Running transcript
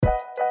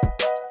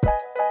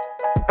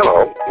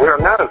Hello, we are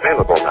not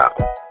available now.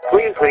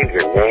 Please leave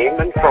your name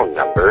and phone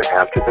number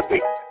after the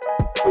beep.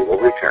 We will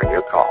return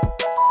your call.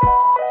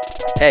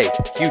 Hey,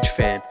 huge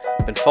fan.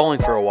 Been following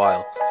for a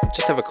while.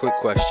 Just have a quick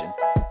question.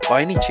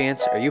 By any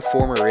chance, are you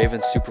former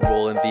Ravens Super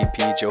Bowl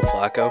MVP Joe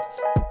Flacco?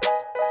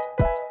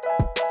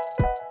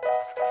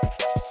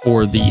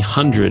 For the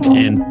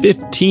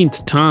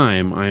 115th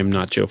time, I am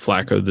not Joe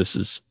Flacco. This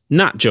is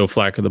not Joe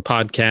Flacco, the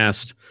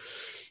podcast.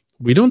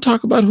 We don't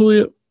talk about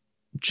Julio.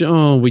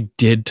 Oh, we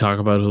did talk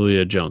about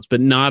Julio Jones,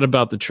 but not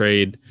about the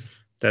trade.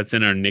 That's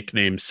in our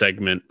nickname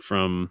segment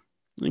from,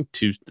 I think,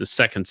 the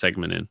second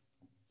segment in.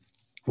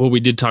 What we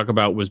did talk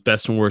about was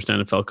best and worst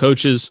NFL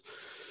coaches.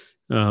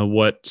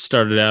 What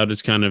started out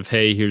as kind of,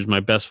 hey, here's my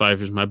best five,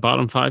 here's my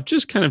bottom five,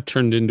 just kind of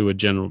turned into a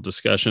general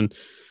discussion,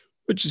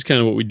 which is kind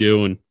of what we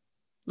do. And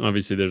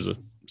obviously there's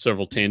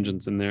several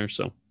tangents in there.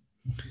 So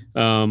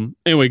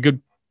anyway,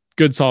 good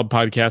solid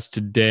podcast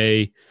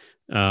today.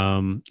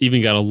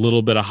 Even got a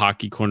little bit of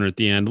hockey corner at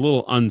the end, a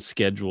little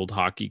unscheduled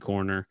hockey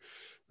corner.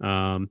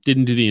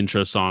 Didn't do the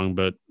intro song,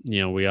 but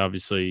we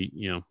obviously,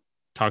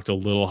 talked a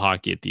little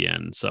hockey at the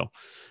end. So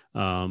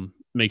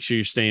make sure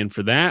you're staying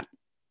for that.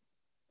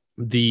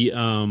 The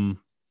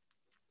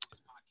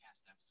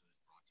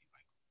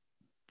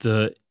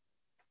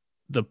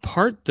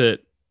part that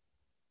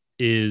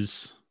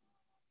is,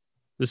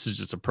 this is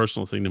just a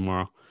personal thing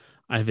tomorrow.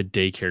 I have a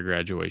daycare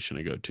graduation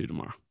to go to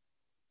tomorrow.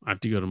 I have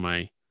to go to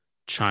my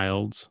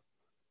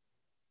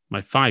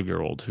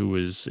 5-year-old who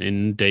is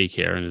in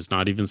daycare and has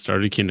not even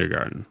started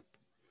kindergarten,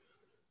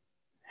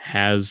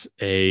 has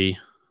a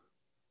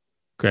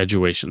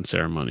graduation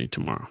ceremony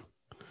tomorrow.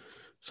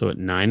 So at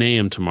 9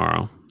 a.m.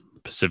 tomorrow,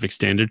 Pacific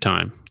Standard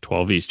Time,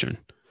 12 Eastern.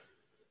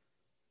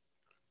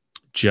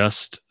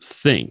 Just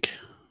think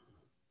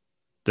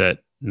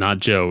that Not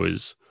Joe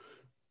is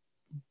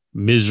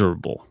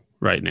miserable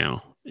right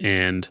now.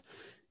 And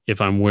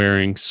if I'm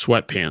wearing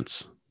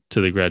sweatpants to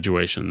the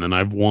graduation, then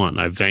I've won.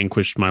 I've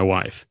vanquished my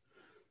wife.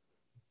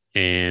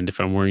 And if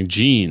I'm wearing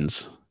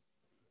jeans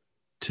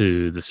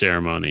to the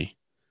ceremony,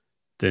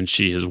 then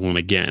she has won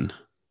again.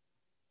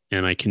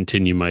 And I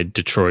continue my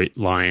Detroit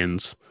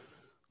Lions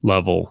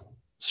level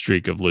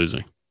streak of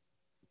losing.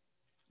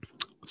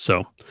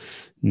 So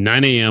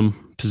 9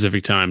 a.m.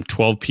 Pacific time,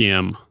 12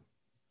 p.m.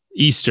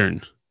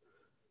 Eastern,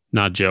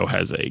 Not Joe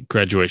has a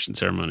graduation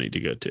ceremony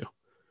to go to.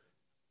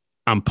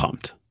 I'm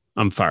pumped.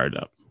 I'm fired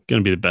up.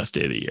 Going to be the best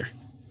day of the year.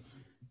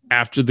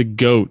 After the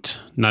GOAT,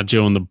 Not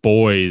Joe and the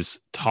boys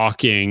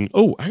talking.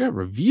 Oh, I got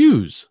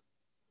reviews.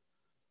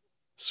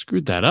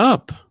 Screwed that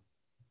up.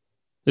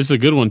 This is a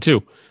good one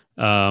too.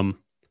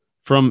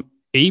 From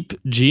Ape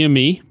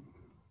GME.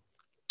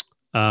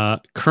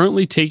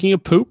 Currently taking a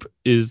poop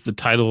is the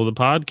title of the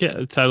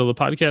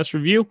podcast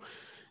review.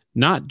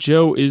 Not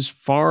Joe is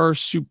far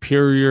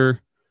superior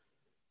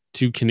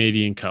to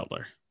Canadian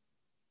Cutler.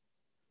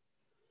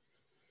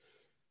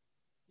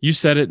 You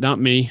said it, not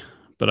me,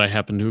 but I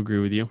happen to agree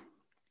with you.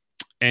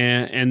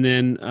 And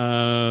then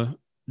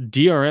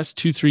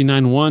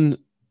DRS2391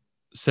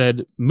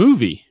 said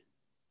movie.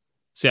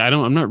 See,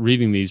 I'm not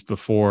reading these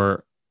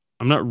before.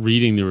 I'm not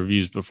reading the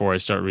reviews before I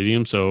start reading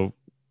them. So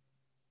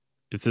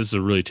if this is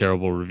a really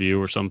terrible review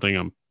or something,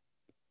 I'm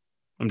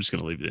just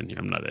going to leave it in here.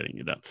 I'm not editing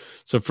it out.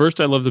 So first,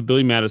 I love the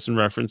Billy Madison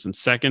reference. And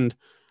second,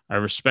 I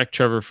respect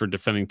Trevor for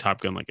defending Top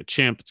Gun like a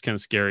champ. It's kind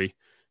of scary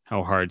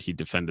how hard he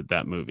defended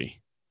that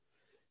movie.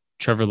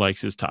 Trevor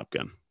likes his Top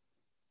Gun.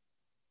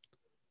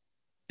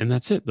 And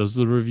that's it. Those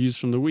are the reviews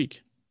from the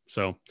week.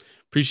 So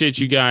appreciate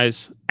you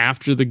guys.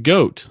 After the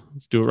GOAT,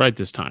 let's do it right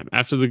this time.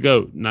 After the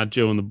GOAT, Not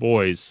Joe and the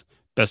boys,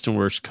 best and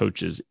worst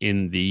coaches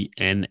in the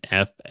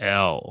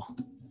NFL.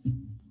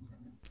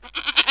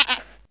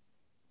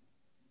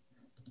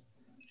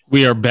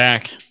 We are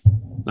back.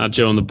 Not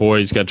Joe and the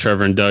boys. Got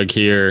Trevor and Doug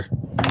here.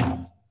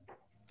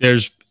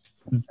 There's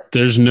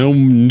no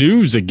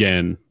news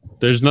again.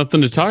 There's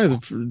nothing to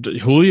talk.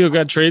 Julio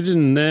got traded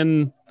and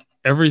then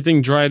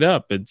everything dried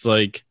up. It's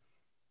like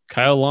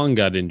Kyle Long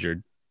got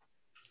injured.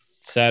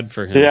 Sad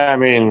for him. Yeah, I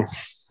mean,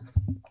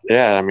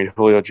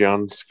 Julio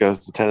Jones goes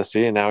to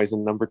Tennessee and now he's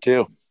in number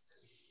 2.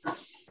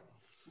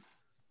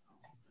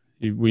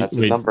 That's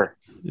his number.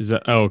 Is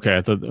that? Oh, okay.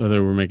 I thought they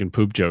were making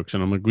poop jokes,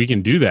 and I'm like, we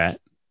can do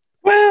that.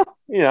 Well,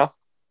 you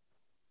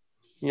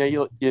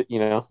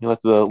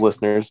let the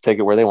listeners take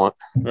it where they want.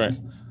 Right.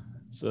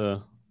 It's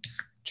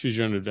choose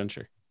your own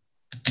adventure.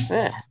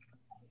 Yeah.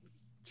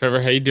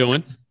 Trevor, how you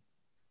doing?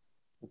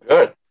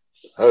 Good.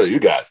 How are you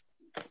guys?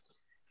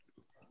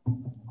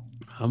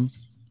 I'm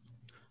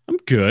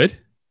good.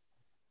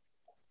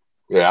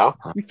 Yeah.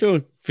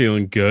 I'm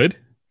feeling good.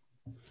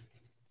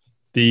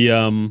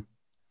 The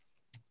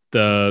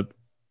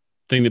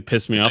thing that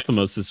pissed me off the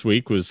most this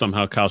week was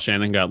somehow Kyle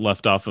Shanahan got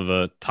left off of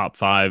a top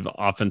 5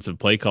 offensive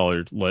play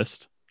caller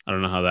list. I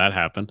don't know how that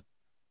happened.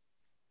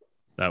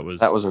 That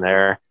was an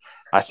error.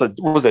 I said,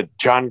 was it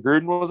John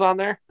Gruden was on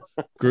there?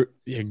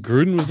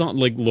 Gruden was on.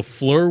 Like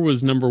LaFleur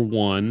was number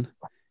 1.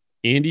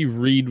 Andy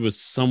Reid was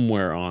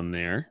somewhere on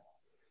there.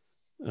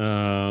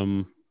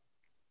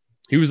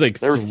 He was like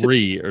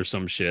 3 or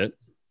some shit.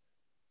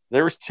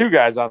 There was two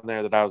guys on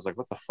there that I was like,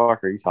 "What the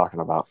fuck are you talking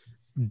about?"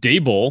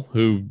 Daboll,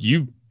 who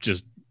you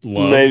just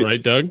love, Maybe.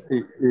 right, Doug?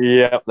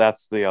 Yep,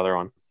 that's the other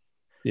one.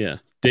 Yeah.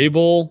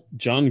 Daboll,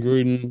 John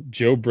Gruden,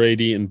 Joe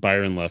Brady, and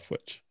Byron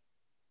Leftwich.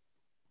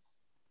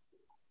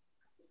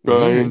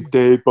 Brian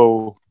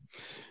Daboll.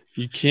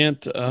 You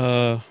can't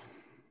I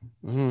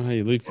don't know how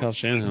you leave Kyle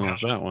Shanahan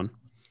off that one.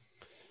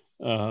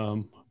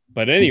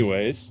 But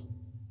anyways,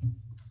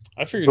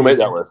 I figured Who made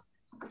that list?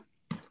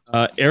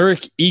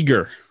 Eric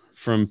Eager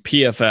from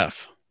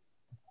PFF.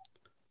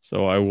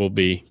 So I will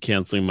be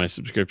canceling my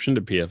subscription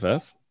to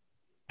PFF.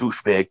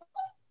 Douchebag.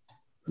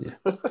 Yeah.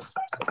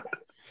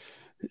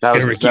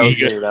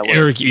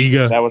 Eric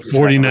Eager. that was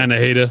 49 a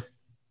hater.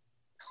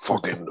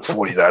 Fucking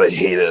 49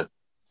 hater.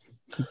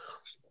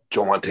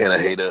 Joe Montana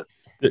hater.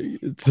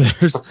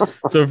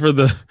 So for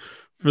the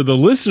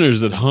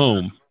listeners at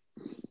home,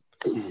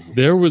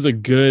 there was a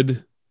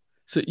good.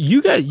 So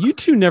you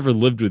two never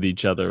lived with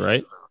each other,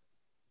 right?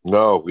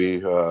 No, we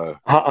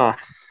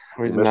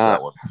We we did missed not.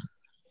 that one.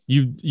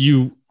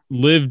 You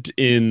lived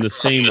in the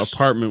same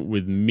apartment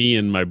with me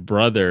and my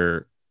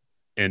brother,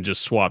 and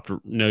just swapped.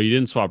 No, you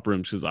didn't swap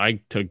rooms because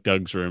I took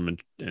Doug's room,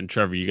 and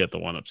Trevor, you got the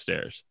one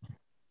upstairs.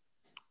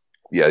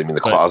 Yeah, you mean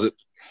the closet?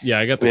 Yeah,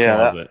 I got the Yeah,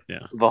 closet.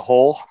 Yeah. The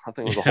hole. I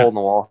think it was a hole in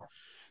the wall.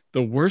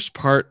 The worst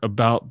part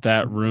about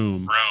that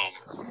room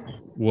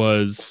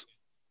was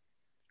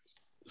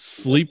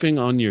sleeping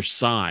on your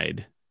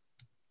side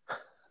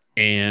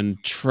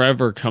and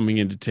Trevor coming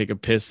in to take a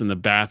piss in the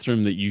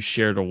bathroom that you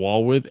shared a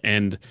wall with,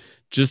 and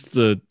just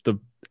the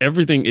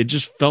everything. It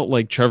just felt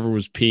like Trevor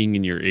was peeing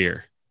in your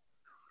ear.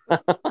 It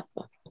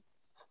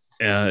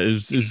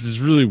was this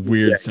really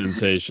weird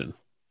sensation.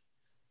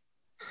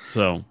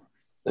 So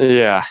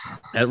Yeah,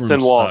 that room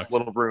thin walls, sucked.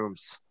 little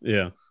rooms.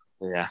 Yeah.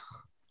 Yeah,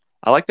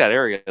 I like that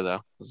area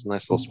though. It's a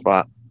nice little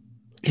spot.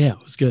 Yeah,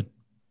 it was good.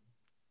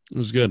 It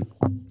was good.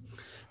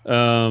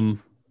 How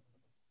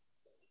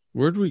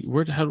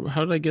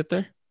did I get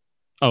there?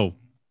 Oh,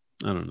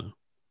 I don't know.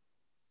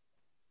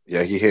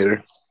 Yankee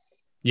hater.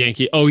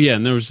 Yankee. Oh yeah,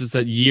 and there was just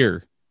that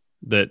year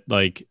that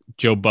like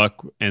Joe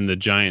Buck and the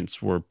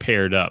Giants were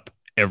paired up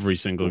every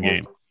single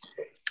game.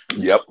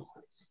 Yep.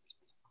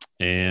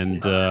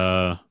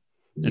 And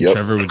Yep.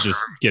 Trevor would just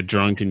get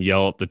drunk and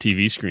yell at the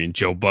TV screen,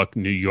 Joe Buck,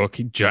 New York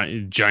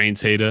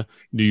Giants hater,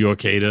 New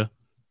York hater.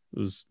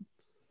 It's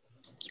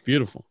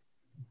beautiful.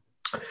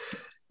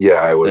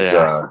 Yeah, I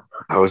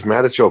was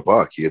mad at Joe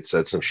Buck. He had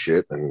said some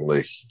shit, and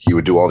like he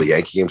would do all the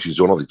Yankee games. He was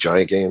doing all the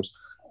Giant games.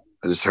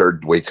 I just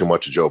heard way too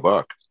much of Joe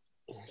Buck,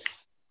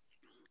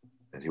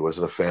 and he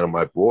wasn't a fan of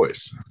my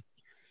boys.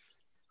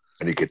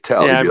 And you could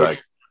tell. He'd be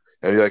like,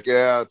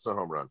 "Yeah, it's a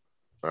home run.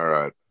 All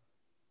right.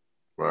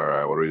 What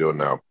are we doing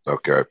now?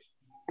 Okay."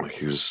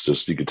 He was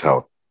just, you could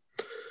tell.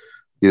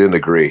 He didn't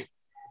agree.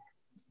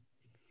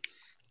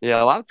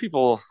 Yeah, a lot of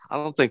people. I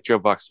don't think Joe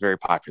Buck's a very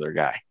popular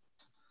guy.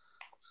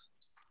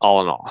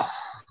 All in all,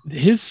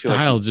 His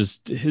style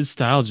just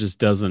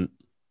doesn't.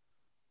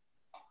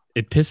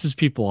 It pisses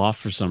people off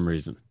for some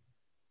reason.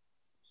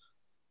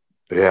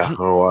 Yeah, I don't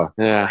know why.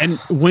 yeah. And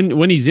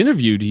when he's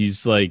interviewed,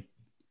 he's like,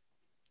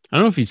 I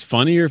don't know if he's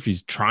funny or if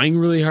he's trying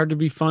really hard to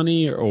be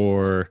funny,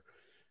 or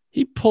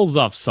he pulls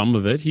off some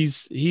of it.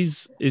 He's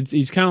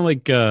kind of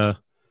like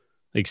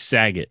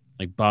Saget,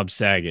 like Bob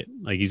Saget.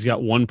 Like he's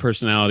got one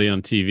personality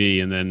on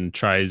TV and then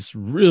tries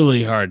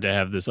really hard to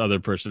have this other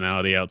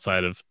personality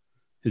outside of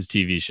his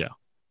TV show.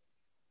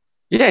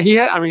 Yeah,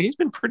 he's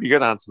been pretty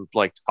good on some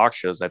like talk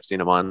shows I've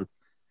seen him on.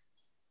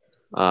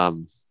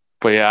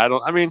 But yeah,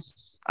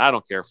 I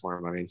don't care for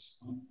him. I mean,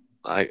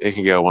 it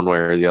can go one way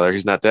or the other.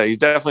 He's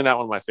definitely not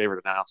one of my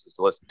favorite announcers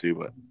to listen to,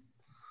 but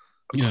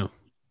yeah.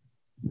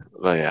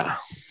 Yeah.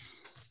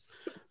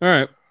 All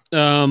right.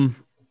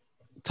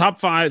 Top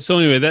 5. So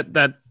anyway,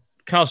 that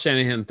Kyle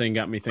Shanahan thing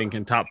got me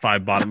thinking top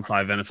 5, bottom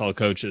 5 NFL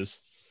coaches.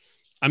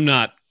 I'm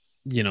not,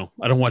 I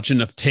don't watch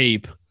enough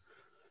tape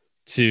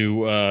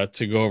to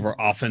go over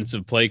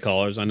offensive play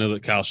callers. I know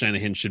that Kyle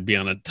Shanahan should be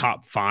on a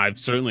top 5,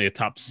 certainly a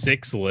top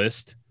 6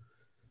 list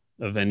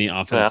of any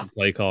offensive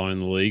play caller in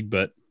the league,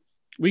 but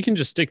we can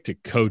just stick to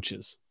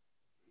coaches.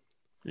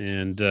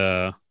 And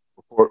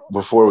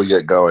before we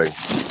get going,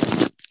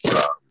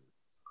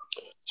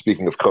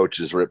 speaking of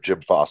coaches, rip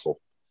Jim Fossil.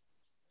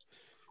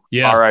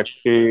 Yeah. All right.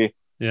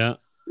 Yeah.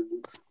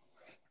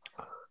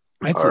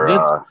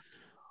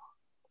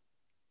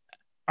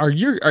 Are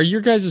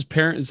your guys'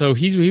 parents? So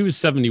he was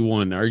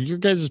 71. Are your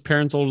guys'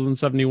 parents older than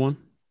 71?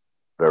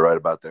 They're right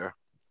about there.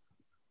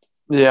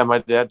 Yeah, my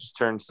dad just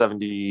turned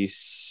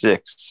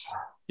 76.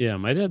 Yeah,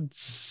 my dad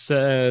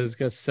says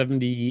got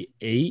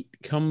 78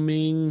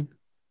 coming,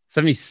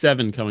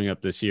 77 coming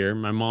up this year.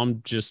 My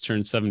mom just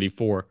turned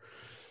 74.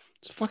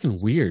 It's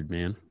fucking weird,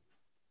 man.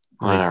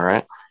 All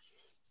right.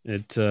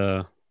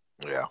 Yeah.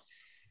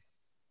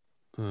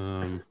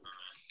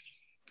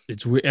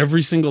 It's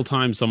every single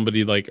time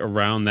somebody like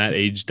around that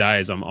age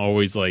dies, I'm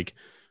always like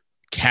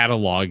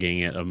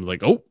cataloging it. I'm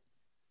like,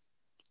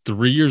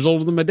 3 years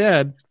older than my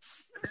dad,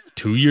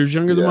 2 years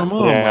younger than my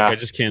mom. Yeah. Like, I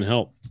just can't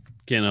help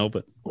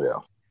it. Yeah.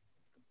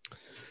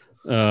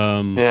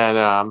 Yeah,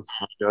 no,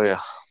 I feel you.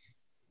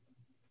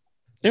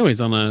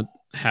 Anyways, on a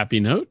happy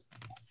note.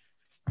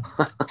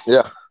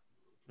 Yeah.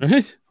 All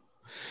right.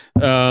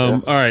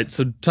 All right.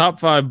 So top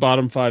 5,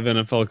 bottom 5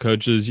 NFL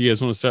coaches. You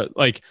guys want to start?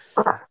 Like,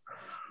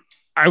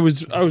 I was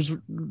doing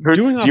off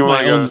Do you want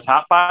my to go own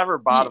top 5 or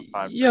bottom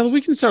 5? Yeah, first?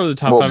 we can start with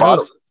the top Well, 5.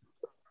 bottom.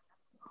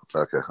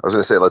 Okay, I was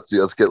gonna say let's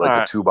get like All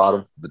the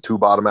two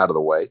bottom out of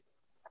the way.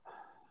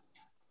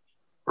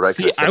 Right.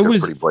 See, I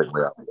was pretty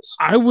blatantly obvious.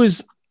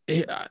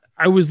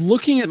 I was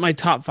looking at my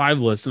top 5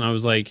 list and I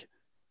was like,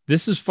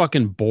 this is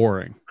fucking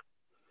boring.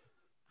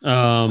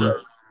 Like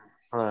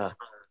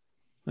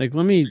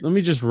let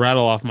me just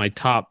rattle off my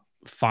top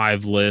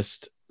 5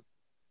 list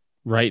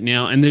right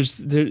now. And there is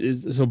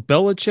so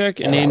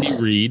Belichick and Andy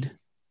Reid,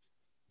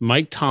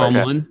 Mike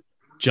Tomlin,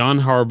 John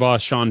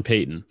Harbaugh, Sean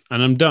Payton,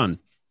 and I'm done.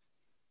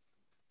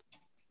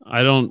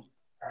 I don't.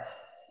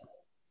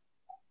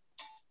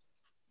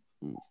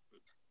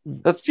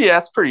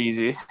 That's pretty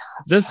easy.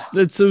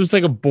 It was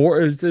like a bore.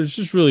 It was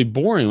just really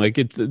boring. Like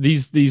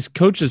these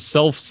coaches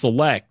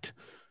self-select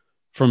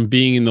from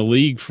being in the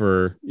league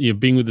for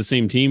being with the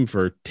same team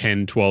for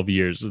 10, 12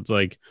 years. It's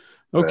like,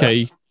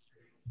 okay,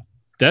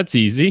 that's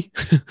easy.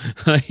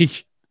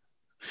 Like,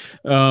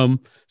 so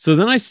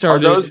then I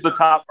started. Are those the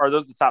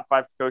top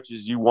 5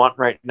 coaches you want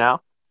right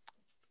now?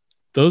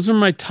 Those are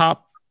my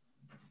top.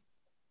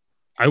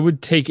 I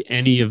would take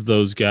any of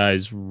those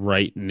guys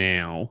right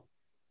now.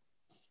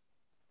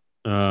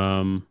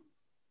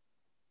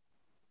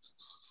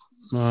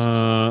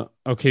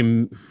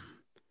 Okay.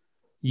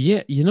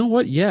 Yeah, you know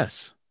what?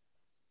 Yes.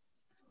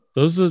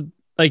 Those are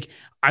like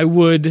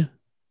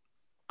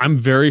I'm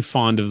very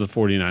fond of the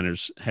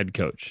 49ers head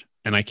coach,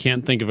 and I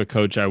can't think of a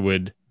coach I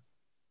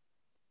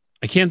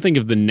can't think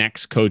of the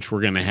next coach we're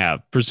going to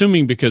have,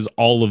 presuming because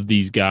all of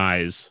these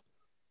guys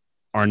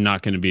are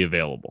not going to be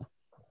available.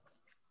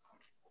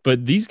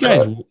 But these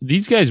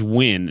guys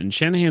win, and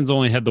Shanahan's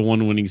only had the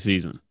one winning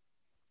season.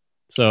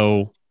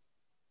 So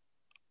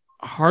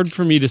hard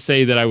for me to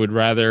say that I would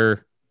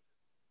rather.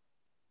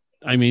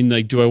 I mean,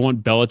 like, do I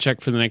want Belichick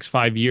for the next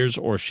 5 years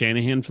or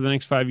Shanahan for the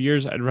next 5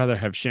 years? I'd rather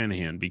have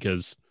Shanahan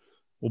because,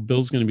 well,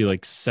 Bill's going to be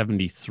like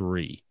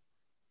 73.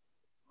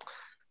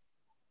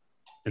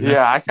 And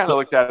yeah, I kind of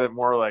looked at it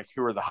more like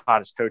who are the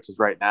hottest coaches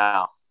right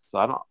now. So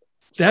I don't.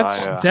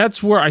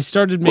 That's where I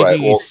started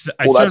making. Right.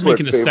 I started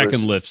making a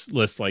second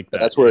list like that.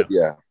 That's where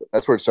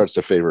that's where it starts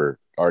to favor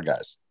our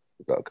guys,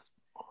 Doug.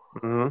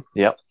 Mm-hmm.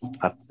 Yep.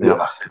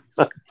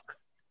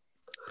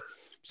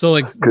 So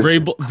like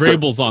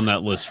Vrabel's on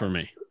that list for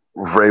me.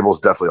 Vrabel's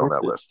definitely on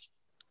that list.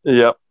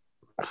 Yep.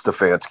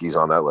 Stefanski's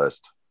on that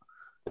list.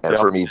 And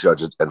for me,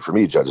 Judges on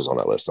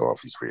that list. I don't know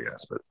if he's for you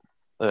guys, but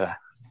yeah.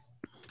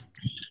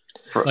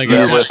 For that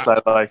list,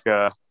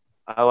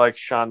 I like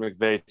Sean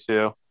McVay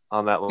too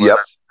on that list. Yep.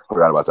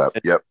 Forgot about that.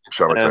 Yep.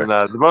 Sean McVay. And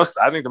I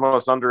think the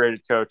most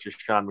underrated coach is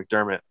Sean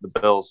McDermott, the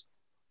Bills.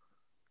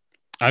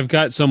 I've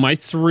got my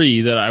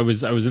 3 that I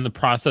was in the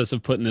process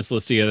of putting this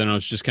list together, and I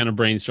was just kind of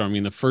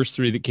brainstorming. The first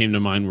 3 that came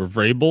to mind were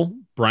Vrabel,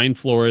 Brian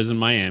Flores in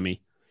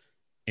Miami,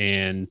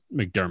 and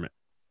McDermott.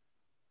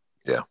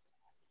 Yeah.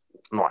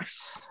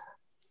 Nice.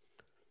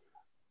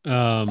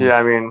 Yeah,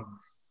 I mean,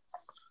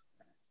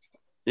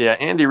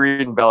 Andy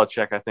Reid and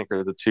Belichick, I think,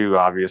 are the 2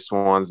 obvious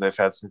ones. They've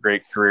had some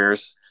great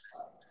careers.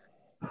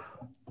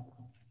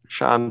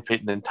 Sean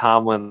Payton and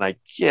Tomlin, I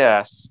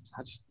guess.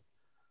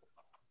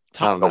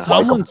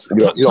 Tomlin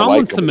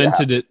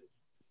cemented it.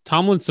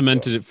 Tomlin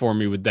cemented it for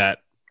me with that,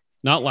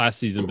 not last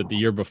season, but the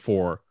year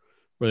before,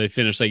 where they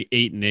finished like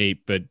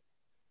 8-8, but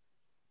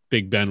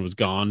Big Ben was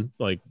gone,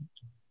 got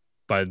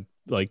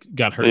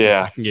hurt in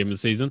the second game of the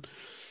season.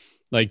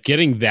 Like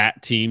getting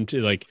that team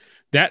to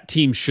that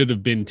team should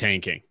have been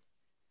tanking.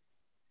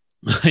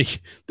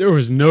 Like there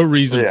was no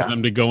reason for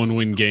them to go and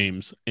win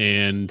games,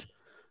 and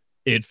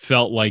it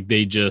felt like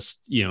they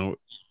just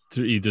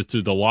either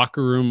through the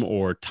locker room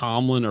or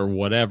Tomlin or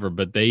whatever,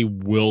 but they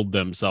willed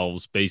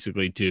themselves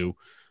basically to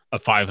a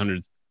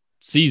 500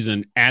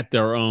 season at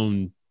their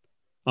own.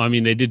 I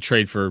mean, they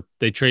traded for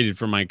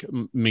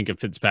Minkah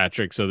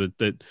Fitzpatrick, so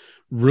that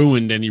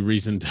ruined any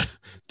reason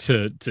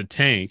to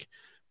tank.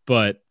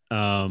 But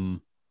that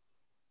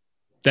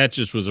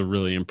just was a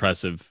really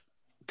impressive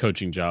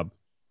coaching job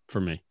for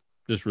me.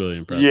 Just really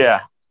impressive.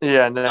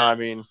 Yeah. No, I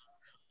mean,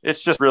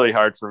 it's just really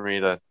hard for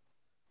me to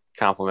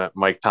compliment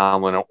Mike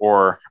Tomlin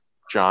or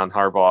John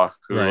Harbaugh,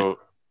 who,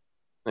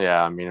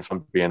 I mean, if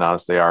I'm being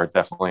honest, they are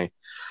definitely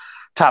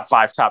top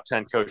 5, top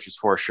 10 coaches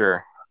for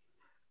sure.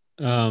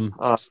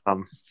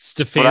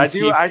 Stefanski. But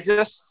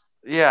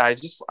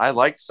I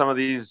like some of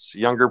these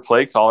younger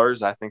play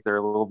callers. I think they're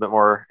a little bit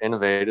more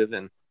innovative,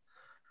 and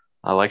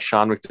I like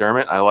Sean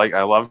McDermott.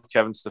 I love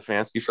Kevin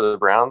Stefanski for the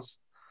Browns.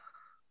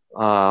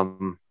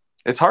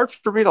 It's hard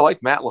for me to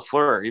like Matt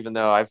LaFleur, even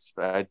though I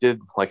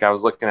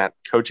was looking at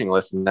coaching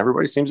lists and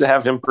everybody seems to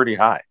have him pretty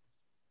high.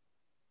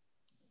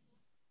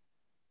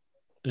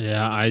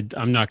 Yeah,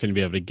 I'm not going to be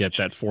able to get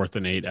that 4th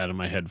and 8 out of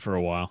my head for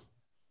a while.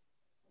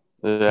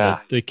 Yeah,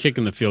 the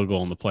kicking the field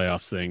goal in the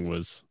playoffs thing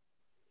was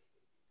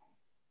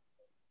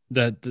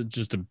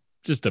just a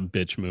just a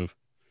bitch move.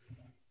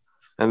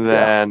 And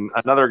then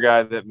another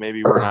guy that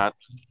maybe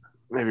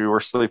we're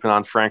sleeping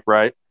on, Frank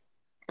Wright,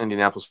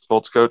 Indianapolis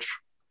Colts coach.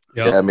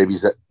 Yep. Yeah,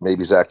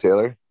 maybe Zach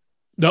Taylor.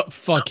 No,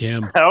 fuck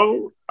him.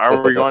 Oh,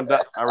 are we going down?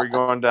 Are we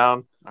going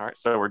down? All right,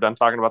 so we're done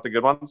talking about the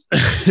good ones.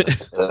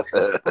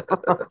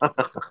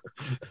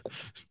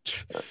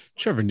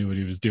 Trevor knew what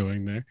he was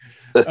doing there.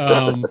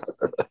 So,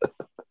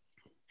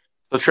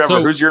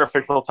 Trevor, who's your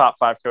official top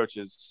 5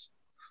 coaches?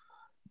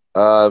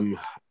 Nothing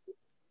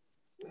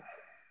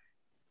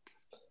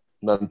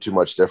too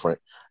much different.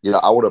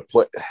 I would have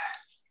put.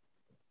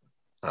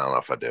 I don't know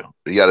if I do.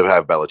 But you got to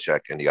have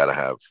Belichick and you got to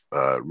have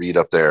Reed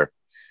up there.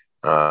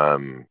 I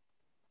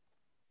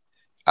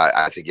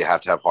think you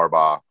have to have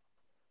Harbaugh.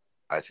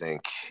 I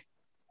think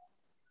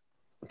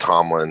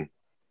Tomlin.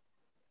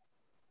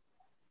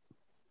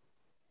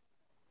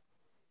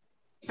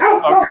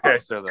 Okay,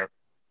 so the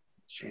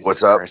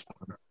What's up? Christ.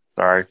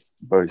 Sorry,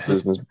 Bodie's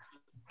business.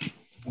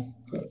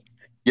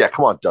 Yeah,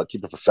 come on, Doug.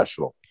 Keep it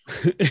professional.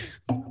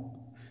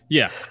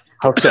 Yeah.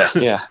 Okay.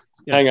 Yeah.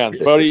 Hang on,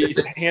 Bodie.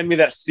 Hand me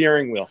that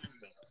steering wheel.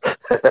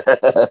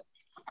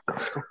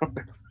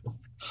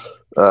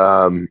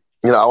 I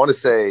want to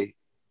say.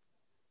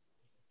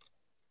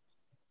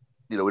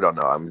 We don't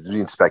know. I'm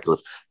being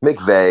speculative.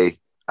 McVay,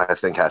 I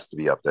think, has to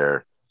be up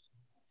there.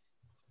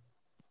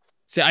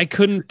 See, I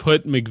couldn't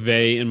put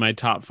McVay in my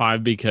top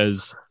 5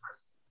 because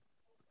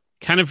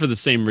kind of for the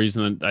same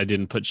reason that I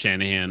didn't put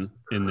Shanahan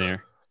in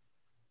there.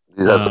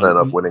 He doesn't end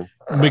up winning.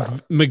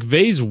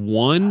 McVay's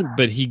won,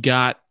 but he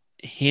got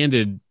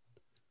handed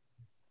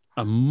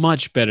a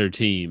much better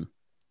team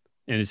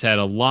and has had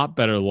a lot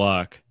better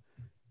luck.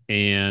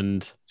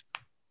 And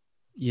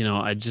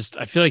I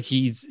feel like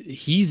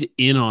he's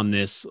in on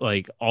this,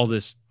 like all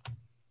this,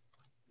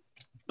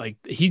 like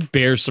he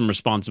bears some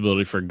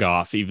responsibility for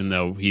Goff, even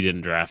though he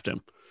didn't draft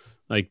him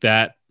like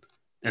that.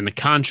 And the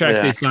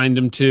contract they signed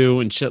him to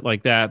and shit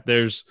like that,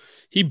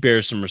 he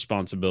bears some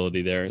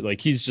responsibility there.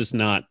 Like he's just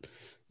not,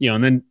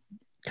 and then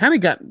kind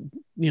of got,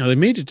 they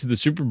made it to the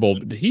Super Bowl,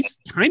 but he's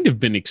kind of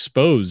been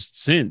exposed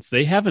since.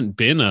 They haven't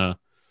been a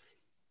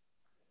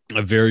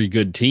very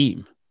good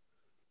team.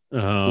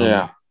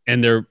 And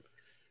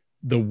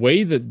the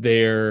way that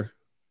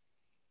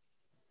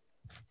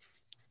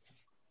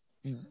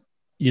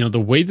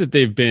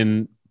they've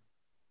been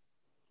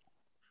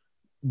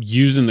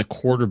using the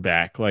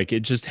quarterback, like it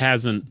just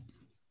hasn't,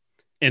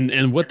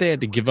 and what they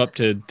had to give up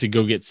to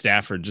go get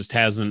Stafford just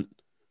hasn't,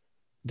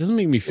 doesn't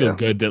make me feel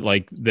good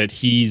that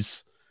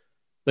he's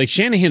like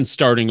Shanahan's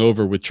starting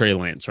over with Trey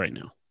Lance right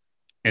now.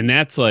 And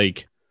that's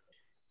like,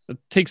 it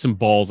takes some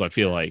balls. I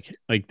feel like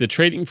the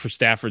trading for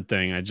Stafford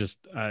thing, I'd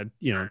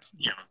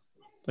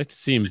like to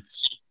see him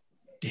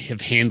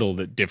have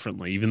handled it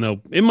differently, even though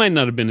it might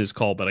not have been his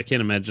call, but I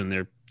can't imagine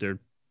they're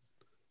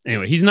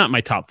anyway, he's not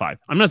my top 5.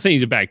 I'm not saying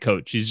he's a bad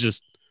coach. He's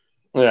just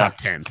top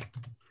 10.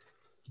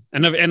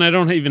 And I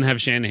don't even have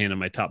Shanahan in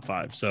my top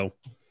 5. So,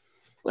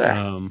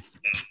 I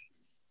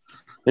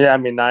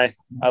mean, I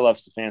love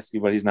Stefanski,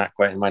 but he's not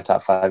quite in my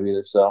top 5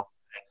 either. So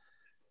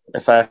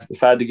if I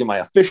had to give my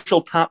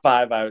official top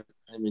 5,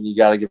 you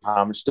got to give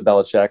homage to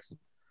Belichick.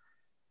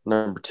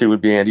 Number 2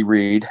 would be Andy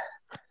Reid.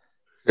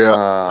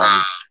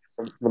 Yeah.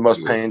 The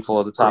most painful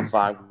of the top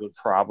 5 would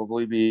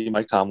probably be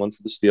Mike Tomlin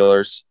for the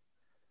Steelers.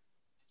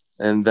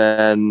 And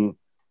then,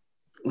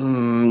 I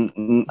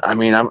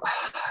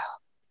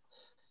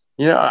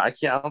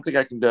don't think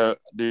I can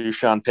do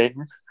Sean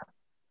Payton.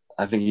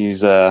 I think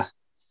he's, I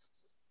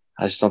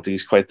just don't think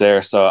he's quite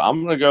there. So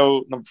I'm going to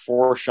go number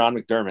 4, Sean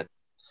McDermott.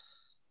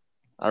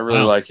 I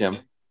really like him.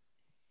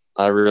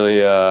 I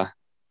really,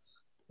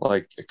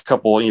 like a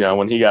couple,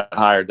 when he got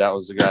hired, that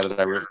was the guy that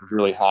I was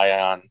really high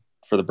on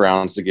for the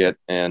Browns to get.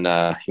 And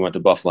he went to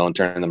Buffalo and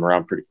turned them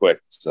around pretty quick.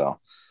 So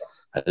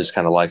I just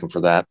kind of like him for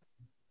that.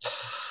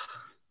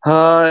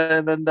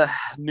 And then the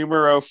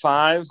numero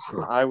 5,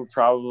 I would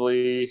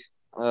probably,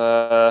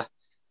 I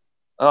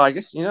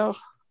guess,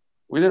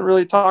 we didn't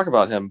really talk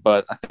about him,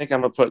 but I think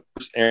I'm going to put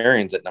Bruce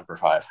Arians at number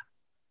 5.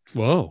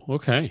 Whoa.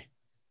 Okay.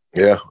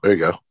 Yeah, there you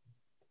go.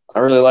 I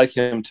really like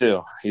him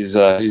too. He's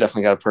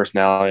definitely got a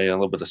personality and a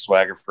little bit of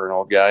swagger for an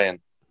old guy, and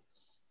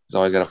he's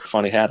always got a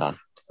funny hat on.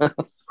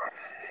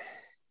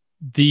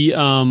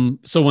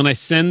 So when I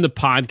send the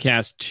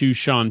podcast to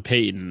Sean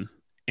Payton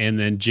and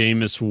then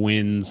Jameis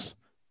wins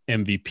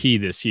MVP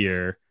this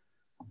year,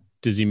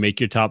 does he make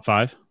your top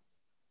 5?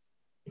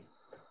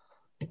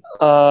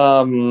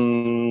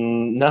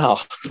 No.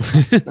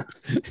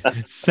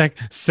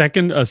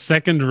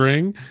 second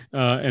ring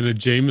and a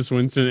Jameis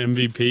Winston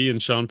MVP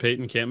and Sean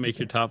Payton can't make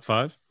your top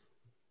 5.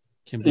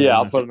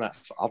 I'll put him at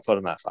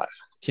 5.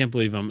 Can't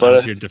believe I'm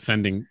out here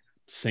defending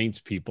Saints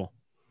people.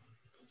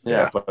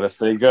 Yeah, but if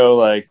they go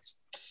like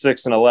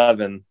 6 and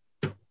 11,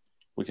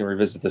 we can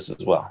revisit this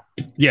as well.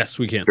 Yes,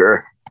 we can.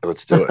 Sure,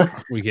 let's do it.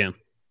 We can.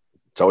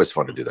 It's always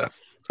fun to do that.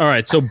 All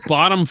right, so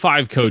bottom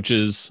 5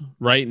 coaches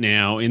right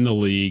now in the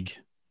league.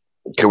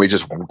 Can we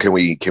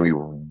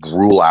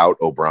rule out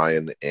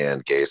O'Brien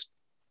and Gase?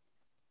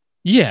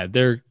 Yeah,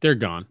 they're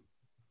gone.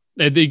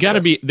 They got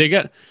to be.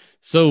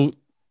 So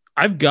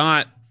I've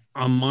got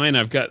on mine.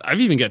 I've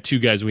even got two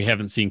guys we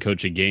haven't seen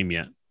coach a game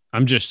yet.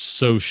 I'm just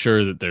so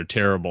sure that they're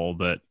terrible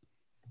that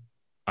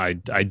I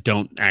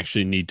don't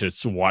actually need to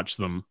watch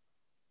them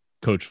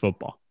coach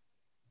football.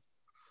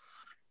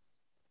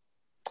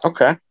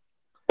 Okay.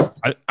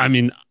 I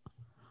mean,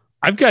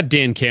 I've got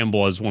Dan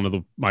Campbell as one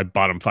of my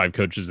bottom 5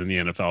 coaches in the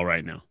NFL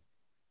right now.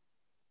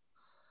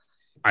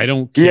 I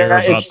don't care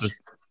about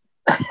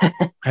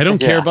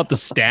care about the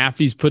staff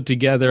he's put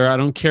together. I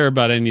don't care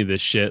about any of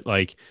this shit.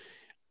 Like,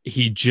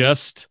 he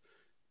just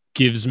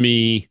gives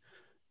me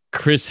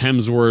Chris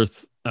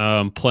Hemsworth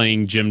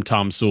playing Jim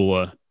Tom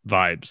Sula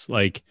vibes.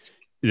 Like,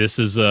 this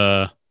is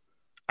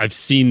I've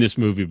seen this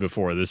movie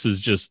before. This is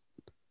just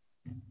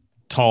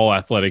tall,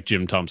 athletic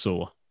Jim Tom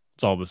Sula.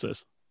 That's all this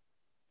is.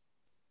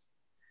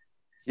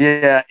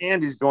 Yeah,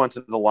 and he's going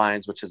to the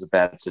Lions, which is a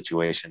bad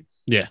situation.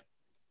 Yeah.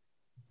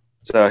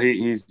 So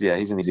he's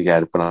an easy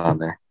guy to put on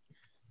there.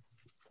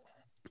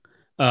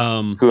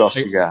 Who else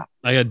you got?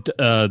 I got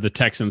the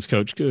Texans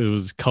coach. It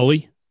was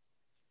Culley.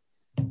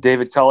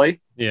 David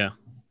Culley? Yeah.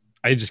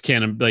 I just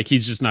can't, like,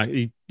 he's just not,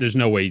 there's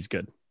no way he's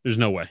good. There's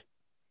no way.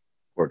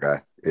 Poor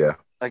guy. Yeah.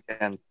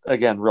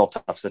 Again, real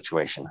tough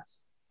situation.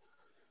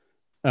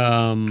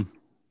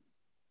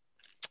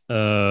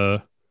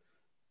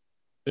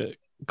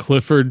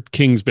 Clifford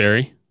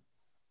Kingsbury.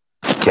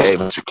 Okay,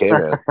 Mr. K,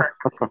 man.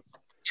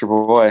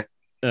 Triple boy.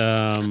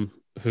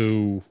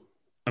 Who,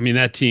 I mean,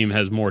 that team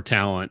has more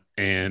talent,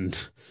 and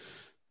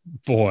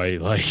boy,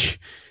 like,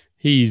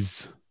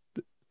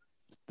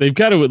 they've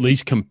got to at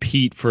least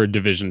compete for a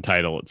division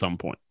title at some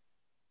point.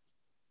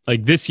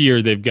 Like, this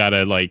year, they've got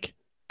to, like,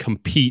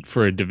 compete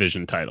for a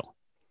division title.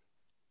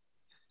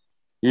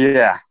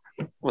 Yeah.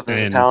 With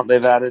the talent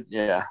they've added.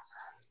 Yeah.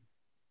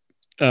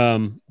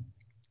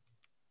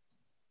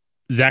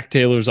 Zach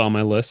Taylor's on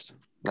my list.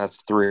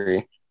 That's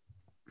 3.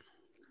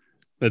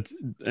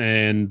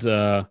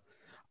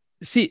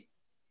 See,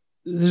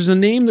 there's a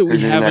name that we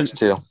haven't. Next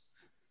 2?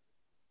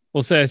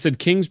 Well, say I said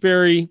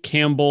Kingsbury,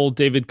 Campbell,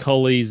 David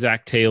Culley,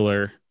 Zach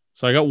Taylor.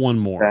 So I got one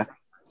more. Okay.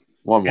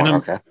 One more.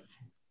 Okay.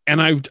 And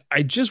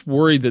I just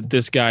worry that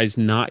this guy's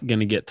not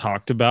going to get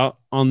talked about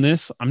on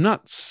this. I'm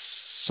not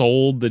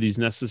sold that he's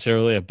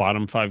necessarily a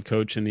bottom 5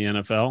 coach in the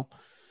NFL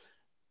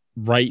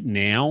right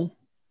now.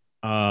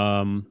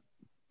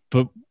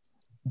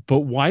 But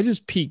why does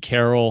Pete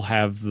Carroll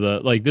have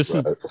the, like, this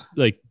is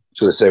like,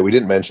 so to say, we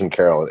didn't mention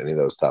Carroll in any of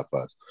those top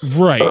 5.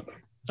 Right.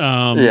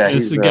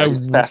 He's the guy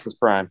past his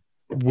prime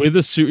with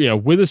a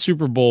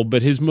Super Bowl,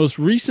 but his most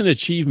recent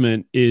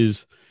achievement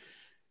is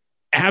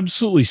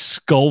absolutely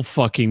skull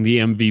fucking the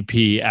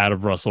MVP out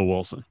of Russell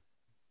Wilson.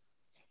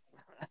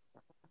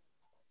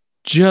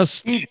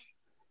 Just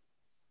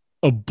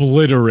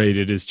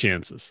obliterated his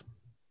chances.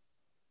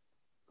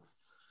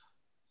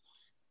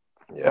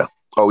 Yeah.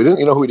 Oh, we didn't.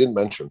 You know who we didn't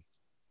mention?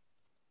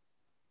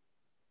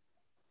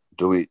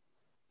 Do we?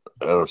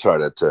 I'm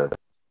sorry to.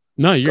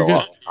 No, you're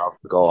good.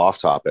 Go off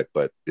topic,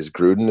 but is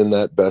Gruden in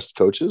that best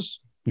coaches?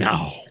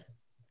 No.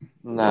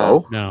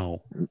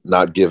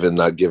 Not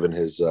given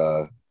his.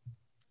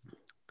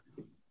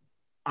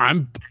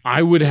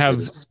 I would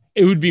have.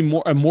 It would be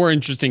a more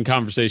interesting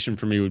conversation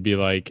for me. Would be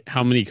like,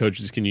 how many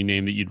coaches can you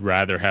name that you'd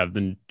rather have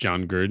than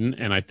John Gruden?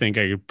 And I think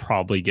I could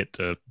probably get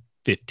to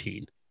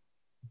 15.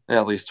 Yeah,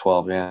 at least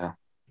 12. Yeah.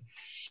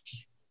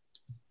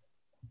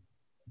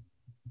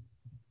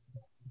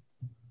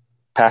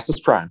 Past his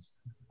prime.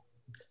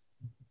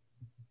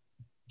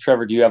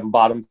 Trevor, do you have a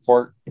bottom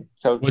 4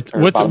 coach?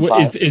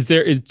 Is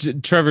there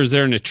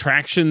an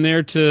attraction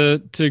there to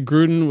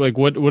Gruden? Like,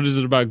 what is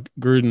it about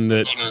Gruden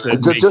that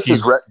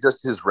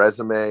just his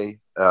resume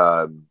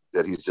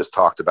that he's just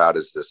talked about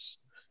as this,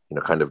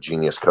 kind of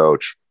genius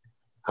coach.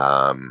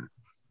 Yeah,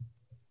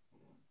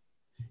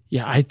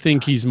 I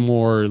think he's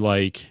more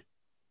like,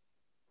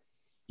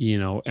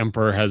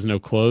 Emperor has no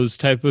clothes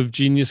type of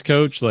genius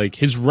coach. Like,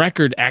 his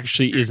record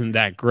actually isn't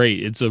that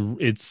great. It's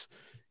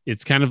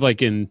kind of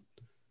like in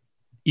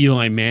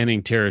Eli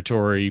Manning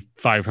territory,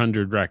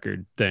 500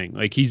 record thing.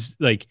 Like, he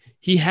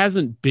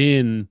doesn't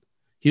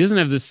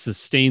have this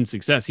sustained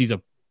success. He's a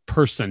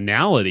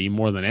personality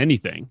more than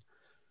anything.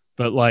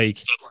 But like,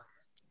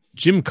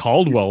 Jim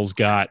Caldwell's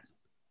got,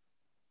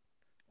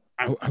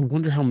 I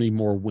wonder how many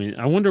more wins.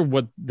 I wonder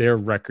what their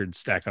records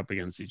stack up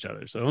against each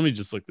other. So let me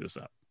just look this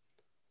up.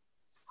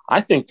 I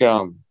think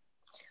Gruden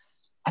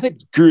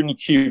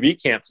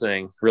QB camp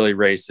thing really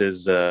raised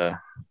his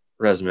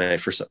resume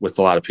with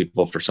a lot of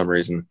people for some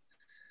reason.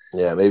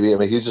 Yeah, maybe. I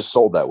mean, he's just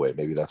sold that way.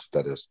 Maybe that's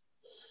what that is.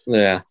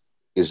 Yeah.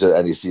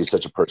 And he's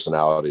such a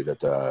personality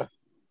that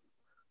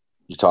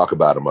you talk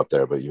about him up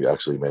there, but you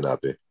actually may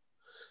not be.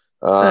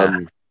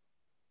 Bottom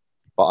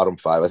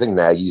 5. I think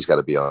Nagy's got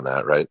to be on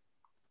that, right?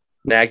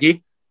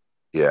 Nagy?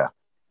 Yeah.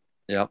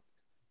 Yep.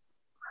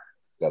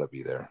 Got to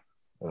be there.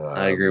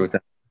 I agree with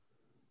that.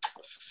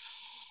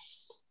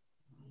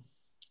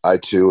 I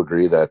too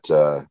agree that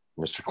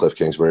Mr. Cliff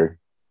Kingsbury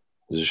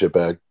is a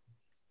shitbag.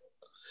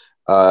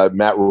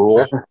 Matt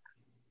Rule.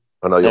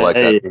 I know you like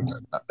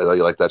that. I know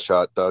you like that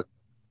shot, Doug.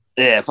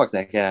 Yeah, fuck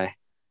that guy.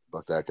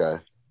 Fuck that guy.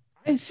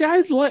 I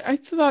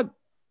thought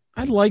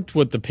I liked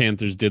what the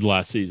Panthers did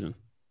last season.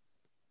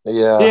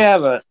 Yeah.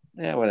 But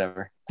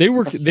whatever. They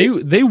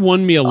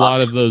won me a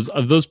lot of those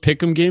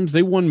pick'em games.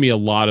 They won me a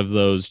lot of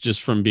those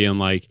just from being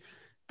like,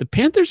 the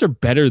Panthers are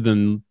better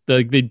than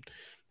they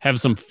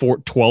have some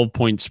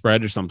 12-point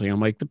spread or something.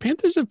 I'm like, the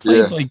Panthers have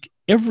played like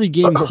every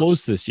game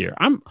close this year.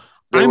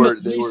 They were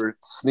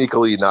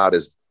sneakily not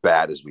as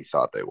bad as we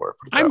thought they were.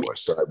 Put it that way.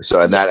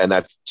 So and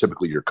that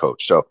typically your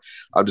coach. So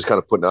I'm just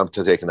kind of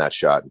taking that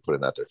shot and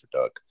putting that there for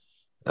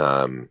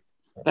Doug.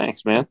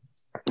 Thanks, man.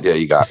 Yeah,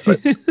 you got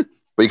it.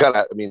 But you got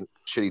to. I mean,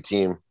 shitty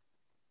team.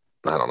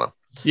 I don't know.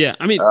 Yeah,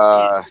 I mean,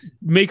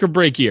 make or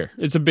break year.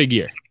 It's a big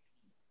year.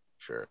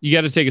 Sure. You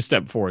got to take a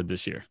step forward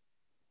this year.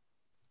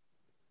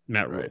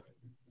 Matt Rule. Right.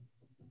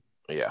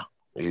 Yeah,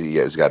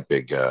 he's got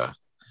big.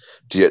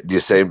 Do you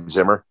say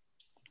Zimmer?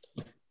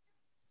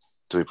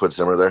 Do we put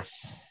Zimmer there?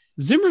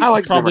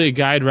 Zimmer's probably a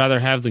guy I'd rather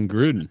have than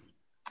Gruden.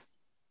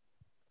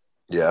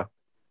 Yeah.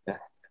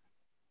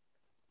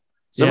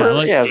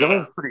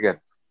 Zimmer's pretty good.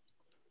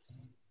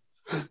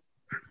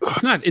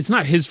 It's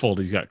not his fault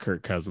he's got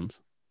Kirk Cousins.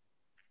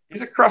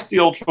 He's a crusty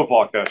old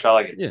football coach. I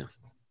like it. Yeah.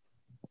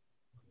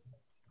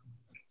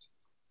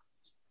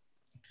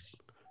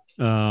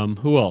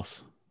 Who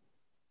else?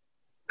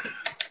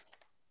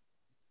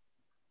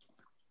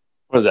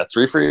 What is that?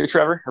 3 for you,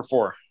 Trevor, or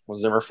 4?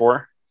 Was Zimmer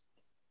 4?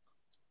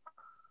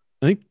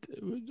 I think.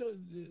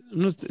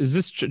 Is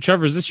this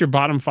Trevor? Is this your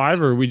bottom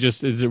 5, or are we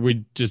just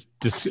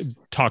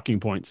talking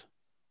points?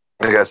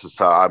 I guess it's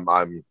I'm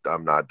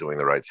not doing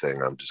the right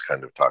thing. I'm just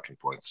kind of talking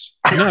points.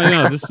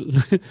 No, this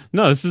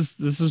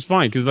is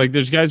fine because like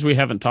there's guys we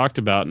haven't talked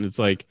about, and it's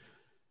like,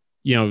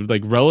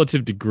 like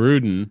relative to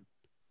Gruden,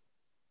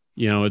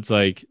 it's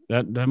like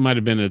that might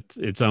have been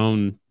its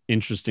own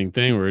interesting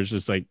thing where it's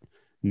just like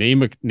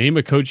name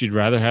a coach you'd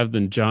rather have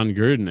than John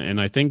Gruden,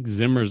 and I think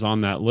Zimmer's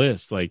on that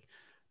list. Like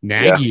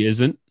Nagy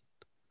isn't,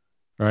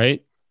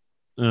 right?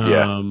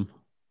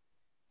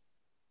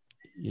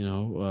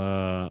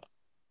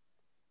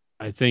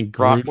 I think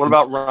what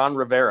about Ron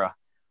Rivera?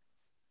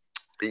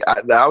 Yeah,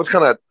 I was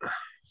kind of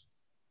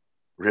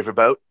riff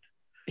about.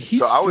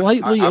 He's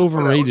slightly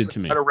overrated to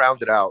me. Kind of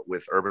rounded out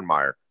with Urban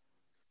Meyer,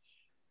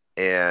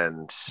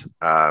 and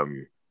I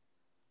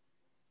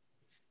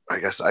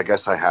guess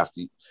I have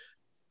to.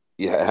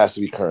 Yeah, it has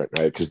to be current,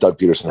 right? Because Doug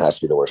Peterson has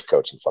to be the worst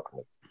coach in fucking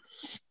league.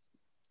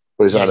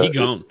 But he's he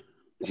gone.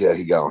 Yeah,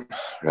 he gone.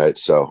 Right,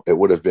 so it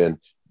would have been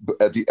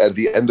at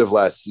the end of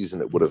last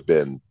season. It would have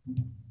been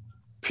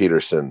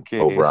Peterson,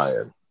 Gaze.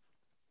 O'Brien.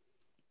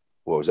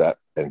 What was that?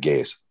 And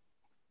Gaze.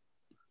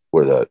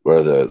 Were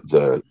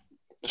the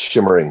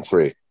shimmering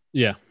 3.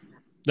 Yeah,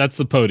 that's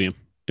the podium.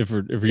 If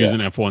we're using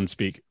F1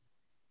 speak.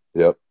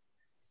 Yep.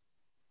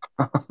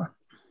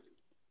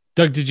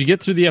 Doug, did you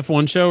get through the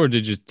F1 show or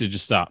did you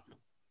stop?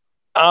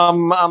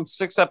 I'm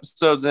 6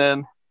 episodes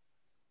in.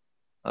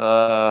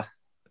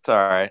 It's all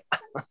right.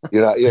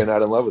 You're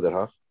not in love with it,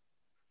 huh?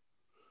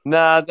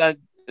 Nah,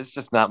 it's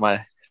just not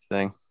my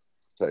thing.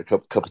 A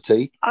cup of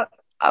tea.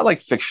 I like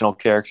fictional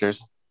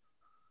characters.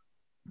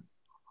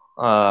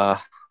 But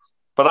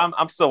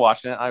I'm still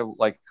watching it. I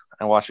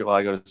watch it while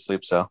I go to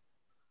sleep. So,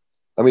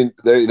 I mean,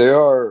 they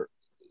are.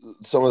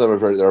 Some of them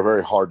they're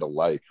very hard to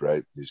like,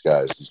 right? These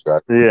guys.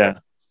 Yeah.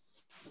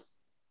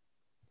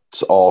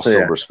 It's all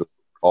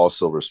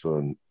silver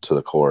spoon to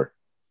the core,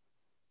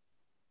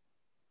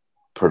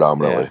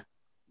 predominantly. Yeah.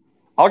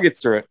 I'll get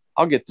through it.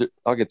 I'll get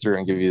through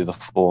and give you the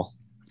full.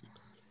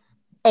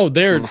 And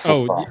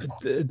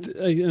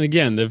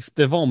again,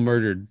 they've all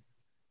murdered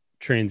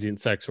transient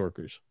sex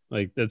workers.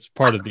 Like that's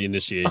part of the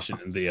initiation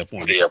in the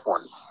F1.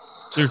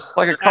 They're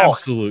like a cult.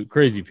 Absolute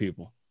crazy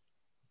people.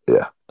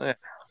 Yeah.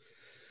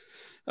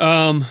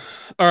 All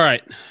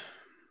right.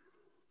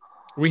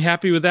 Are we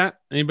happy with that?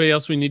 Anybody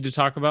else we need to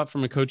talk about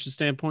from a coach's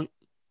standpoint?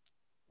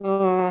 If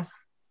I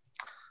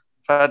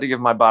had to give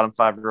my bottom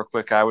 5 real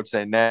quick, I would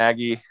say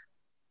Nagy,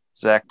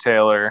 Zach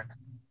Taylor,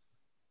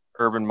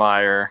 Urban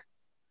Meyer,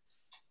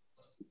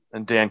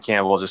 and Dan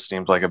Campbell just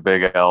seems like a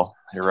big L.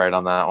 You're right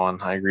on that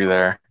one. I agree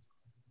there.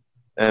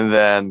 And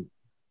then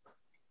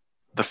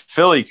the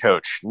Philly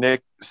coach,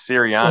 Nick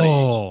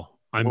Sirianni,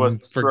 was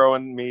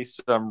throwing me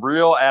some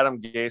real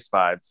Adam Gase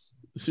vibes.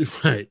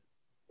 Right.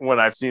 When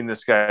I've seen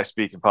this guy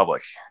speak in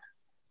public.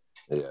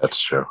 Yeah,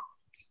 that's true.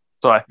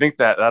 So I think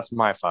that's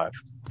my 5.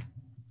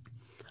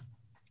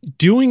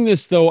 Doing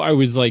this, though, I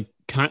was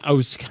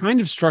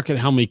kind of struck at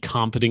how many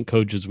competent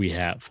coaches we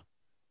have.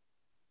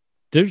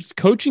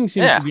 Coaching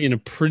seems to be in a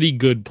pretty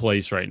good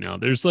place right now.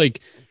 There's like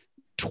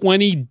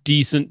 20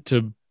 decent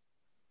to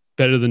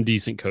better than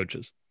decent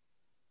coaches.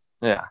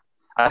 Yeah.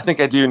 I think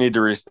I do need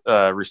to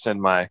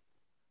rescind my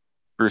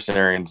Bruce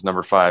Arians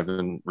number 5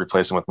 and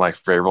replace him with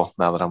Mike Vrabel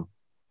now that I'm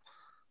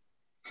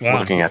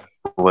looking at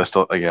the list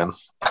again.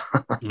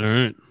 All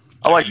right.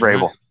 I like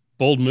Vrabel. Right.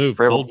 Bold move.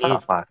 Vrabel's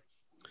top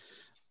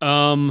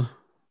 5.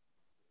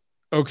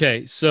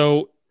 Okay,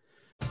 so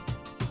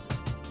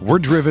we're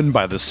driven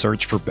by the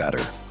search for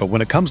better. But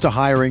when it comes to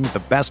hiring,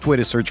 the best way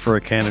to search for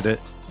a candidate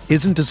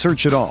isn't to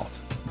search at all.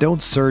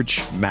 Don't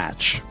search,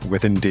 match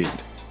with Indeed.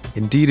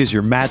 Indeed is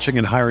your matching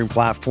and hiring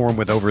platform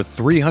with over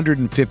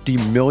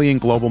 350 million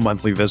global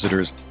monthly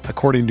visitors,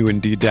 according to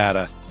Indeed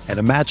data, and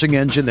a matching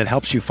engine that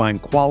helps you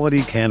find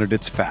quality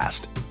candidates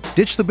fast.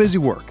 Ditch the busy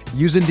work.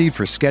 Use Indeed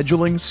for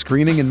scheduling,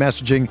 screening, and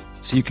messaging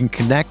so you can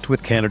connect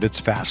with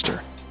candidates faster.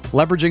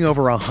 Leveraging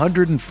over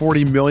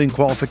 140 million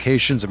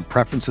qualifications and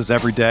preferences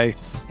every day,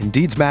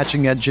 Indeed's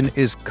matching engine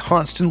is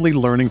constantly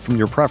learning from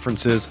your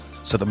preferences,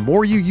 so the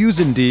more you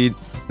use Indeed,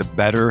 the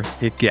better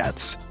it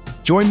gets.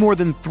 Join more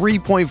than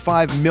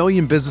 3.5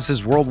 million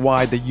businesses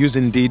worldwide that use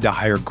Indeed to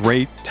hire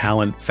great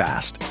talent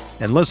fast.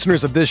 And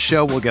listeners of this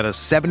show will get a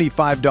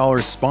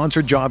 $75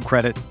 sponsored job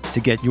credit to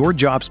get your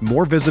jobs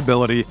more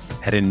visibility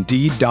at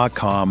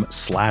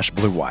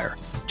Indeed.com/Blue Wire.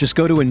 Just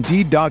go to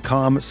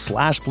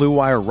Indeed.com/Blue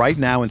Wire right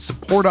now and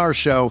support our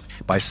show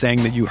by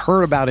saying that you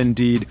heard about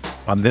Indeed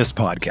on this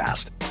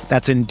podcast.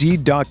 That's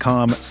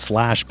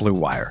Indeed.com/Blue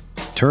Wire.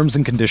 Terms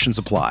and conditions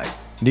apply.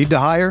 Need to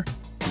hire?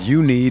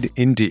 You need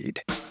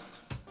Indeed.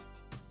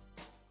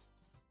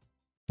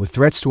 With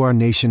threats to our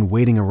nation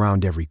waiting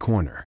around every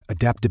corner,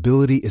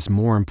 adaptability is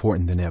more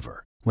important than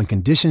ever. When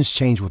conditions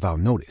change without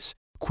notice,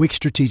 quick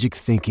strategic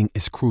thinking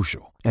is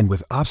crucial. And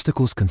with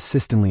obstacles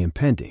consistently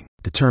impending,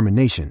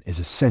 determination is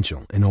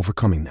essential in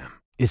overcoming them.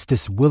 It's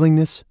this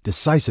willingness,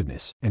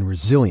 decisiveness, and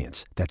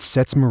resilience that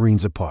sets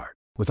Marines apart.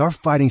 With our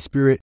fighting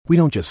spirit, we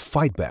don't just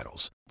fight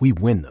battles, we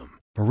win them.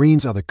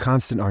 Marines are the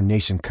constant our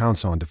nation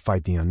counts on to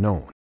fight the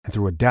unknown. And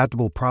through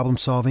adaptable problem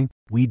solving,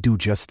 we do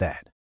just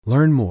that.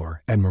 Learn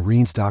more at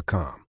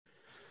Marines.com.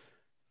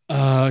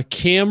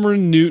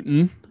 Cameron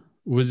Newton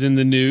was in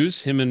the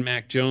news. Him and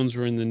Mac Jones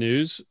were in the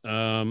news.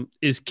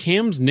 Is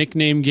Cam's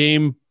nickname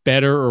game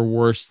better or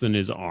worse than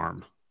his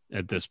arm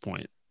at this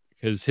point?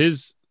 Because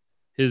his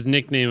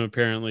nickname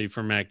apparently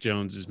for Mac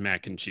Jones is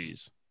Mac and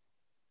Cheese.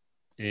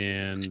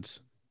 And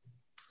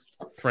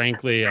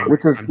frankly,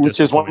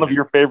 which is one of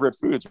your favorite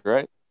foods,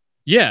 right?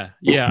 Yeah,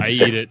 I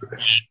eat it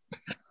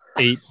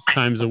 8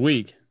 times a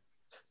week.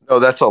 No,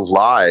 that's a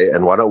lie.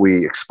 And why don't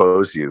we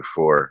expose you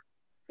for?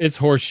 It's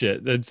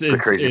horseshit. It's the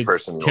crazy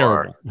person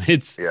terrible.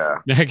 you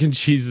are. Mac and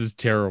cheese is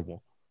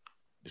terrible.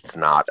 It's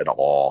not at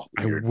all.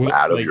 You're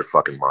out of your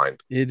fucking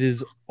mind. It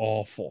is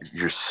awful.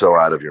 You're so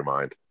out of your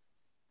mind.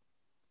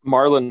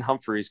 Marlon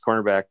Humphreys,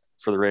 cornerback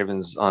for the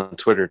Ravens, on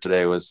Twitter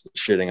today was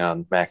shitting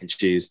on Mac and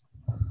Cheese.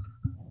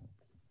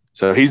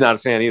 So he's not a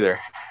fan either.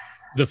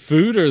 The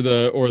food or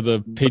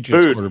the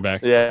Patriots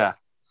quarterback? Yeah.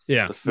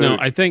 No,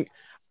 I think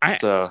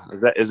So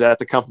is that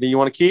the company you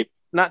want to keep?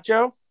 Not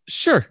Joe?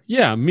 Sure.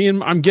 Yeah.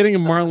 I'm getting a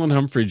Marlon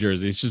Humphrey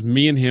jersey. It's just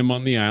me and him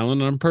on the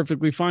island, and I'm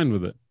perfectly fine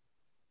with it.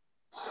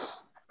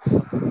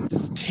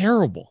 It's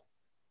terrible.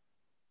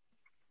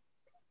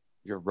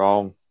 You're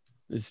wrong.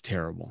 It's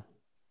terrible.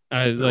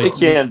 It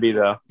can be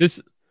though.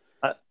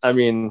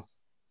 Anything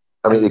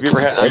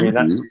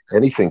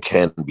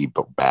can be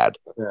bad.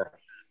 Yeah.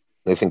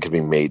 Anything can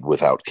be made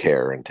without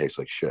care and tastes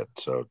like shit.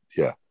 So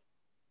yeah.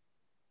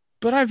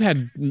 But I've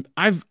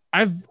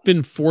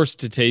been forced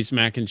to taste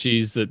mac and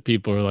cheese that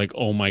people are like,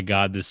 oh my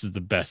God, this is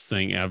the best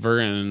thing ever.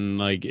 And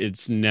like,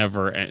 it's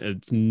never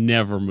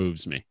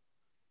moves me.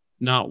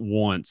 Not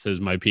once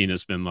has my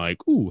penis been like,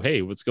 ooh,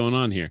 hey, what's going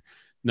on here?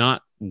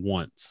 Not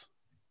once.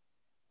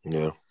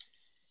 Yeah.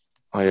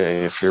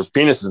 If your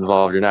penis is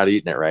involved, you're not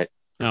eating it, right?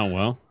 Oh,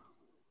 well.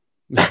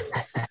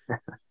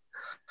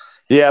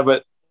 Yeah,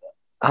 but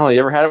you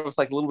ever had it with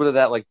like a little bit of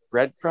that like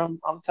breadcrumb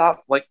on the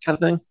top, like kind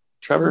of thing?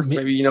 Trevor,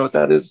 maybe you know what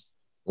that is?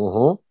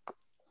 Mm-hmm.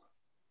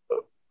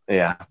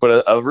 Yeah,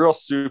 but a real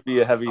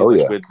soupy, heavy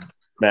liquid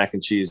mac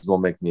and cheese will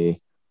make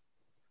me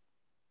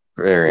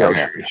very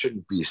unhappy. It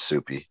shouldn't be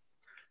soupy.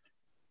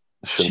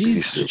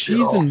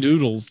 Cheese and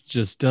noodles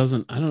just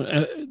doesn't.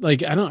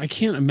 I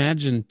can't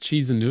imagine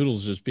cheese and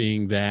noodles just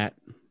being that.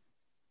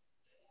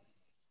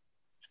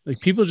 Like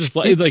people just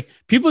like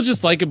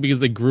it because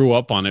they grew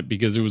up on it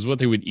because it was what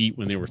they would eat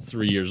when they were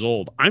 3 years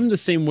old. I'm the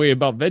same way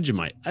about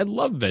Vegemite. I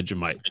love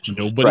Vegemite.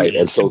 Nobody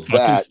can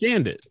fucking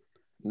stand it.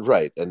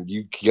 Right, and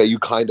you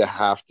kind of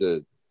have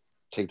to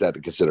take that into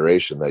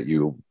consideration that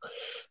your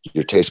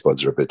taste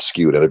buds are a bit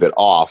skewed and a bit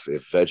off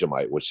if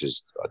Vegemite, which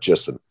is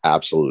just an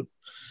absolute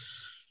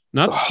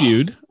not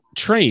skewed,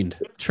 trained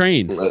at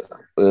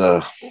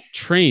an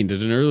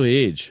early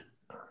age.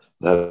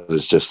 That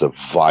is just a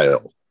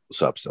vile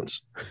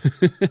substance.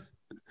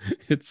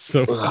 It's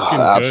so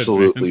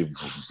absolutely good,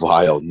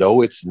 vile.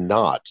 No, it's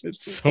not.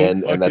 It's so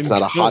and that's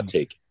not a hot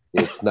take.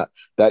 It's not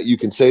that you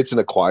can say it's an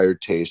acquired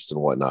taste and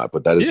whatnot,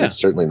 but that is it's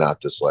certainly not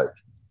this like.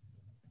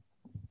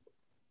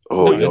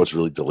 Oh, no, it's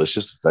really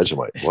delicious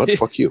Vegemite. What?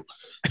 Fuck you.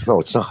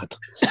 No, it's not.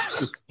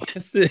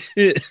 Yes, it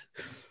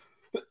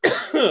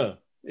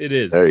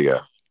is. There you go.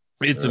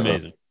 It's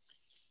amazing.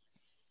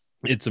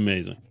 It's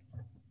amazing.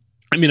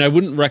 I mean, I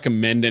wouldn't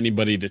recommend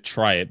anybody to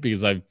try it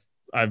because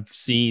I've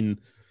seen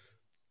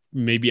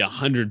maybe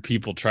 100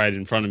 people try it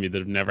in front of me that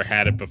have never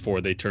had it before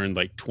they turned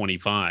like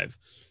 25,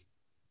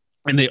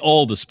 and they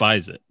all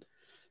despise it.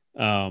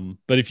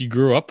 But if you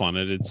grew up on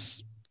it,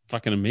 it's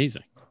fucking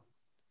amazing.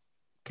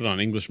 Put on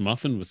English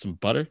muffin with some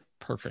butter.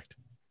 Perfect.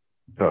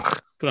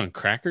 Ugh. Put on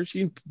crackers.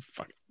 You can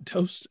fucking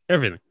toast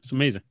everything. It's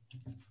amazing.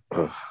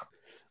 Ugh.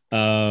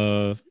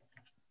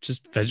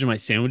 Just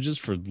Vegemite sandwiches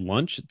for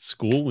lunch at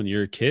school when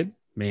you're a kid.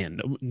 Man,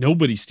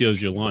 nobody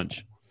steals your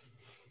lunch.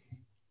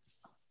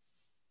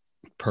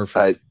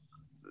 Perfect.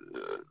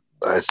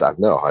 I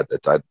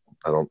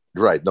don't.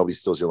 Right. Nobody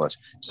steals your lunch.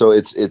 So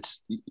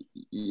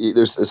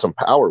there's some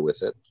power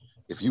with it.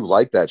 If you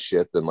like that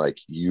shit, then like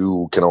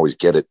you can always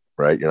get it.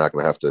 Right. You're not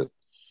going to have to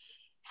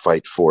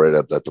fight for it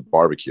at the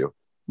barbecue.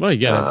 Well,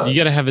 you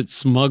gotta have it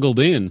smuggled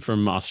in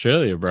from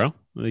Australia, bro.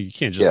 You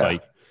can't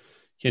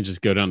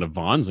just go down to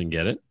Vaughn's and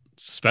get it.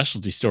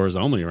 Specialty stores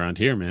only around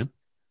here, man.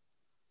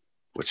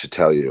 Which should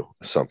tell you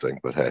something,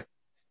 but hey.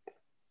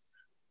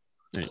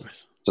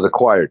 Anyways. It's an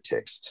acquired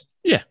taste.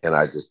 Yeah. And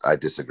I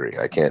disagree.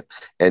 I can't.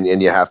 And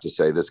you have to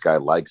say this guy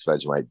likes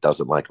Vegemite,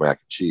 doesn't like mac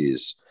and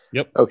cheese.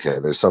 Yep. Okay,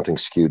 there's something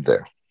skewed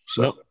there.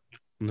 So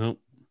Nope.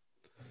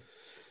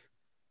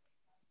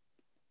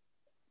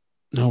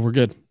 No, we're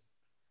good.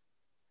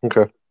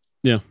 Okay.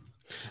 Yeah.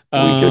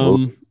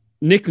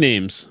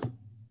 Nicknames.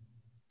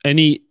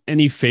 Any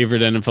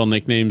favorite NFL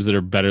nicknames that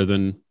are better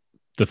than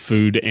the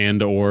food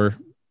and or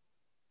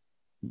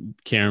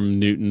Cam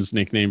Newton's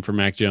nickname for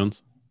Mac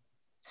Jones?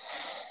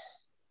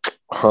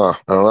 I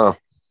don't know.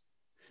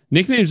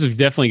 Nicknames have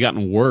definitely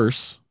gotten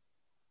worse.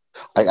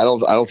 I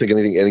don't think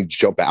any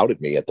jump out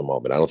at me at the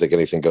moment. I don't think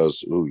anything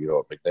goes, ooh,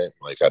 nickname.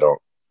 Like I don't.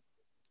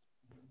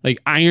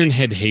 Like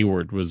Ironhead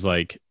Hayward was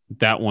like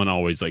that one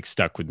always like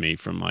stuck with me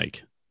from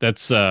like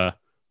that's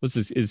what's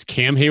this? Is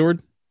Cam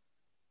Hayward?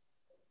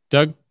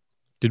 Doug?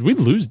 Did we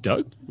lose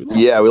Doug?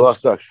 We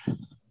lost Doug.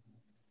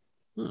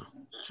 Oh,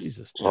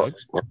 Jesus, Doug.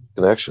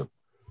 Connection.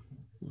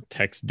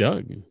 Text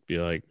Doug and be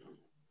like,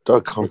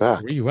 Doug, come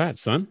back. Where you at,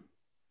 son?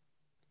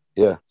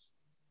 Yeah.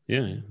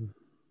 Yeah.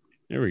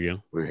 There we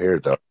go. We're here,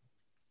 Doug.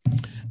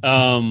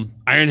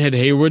 Ironhead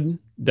Hayward.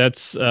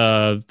 That's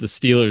the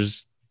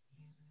Steelers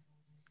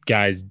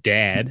guy's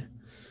dad.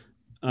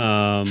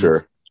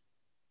 Sure.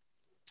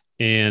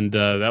 And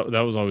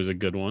that was always a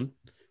good one.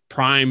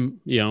 Prime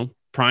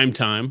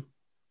time.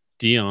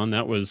 Dion,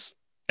 that was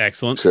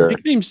excellent. Sure.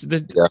 Nicknames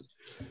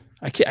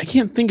I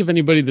can't think of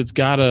anybody that's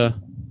got a.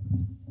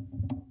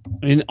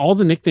 I mean, all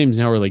the nicknames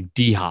now are like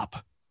D-Hop.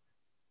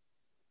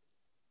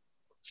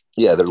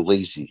 Yeah, they're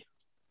lazy.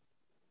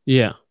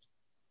 Yeah,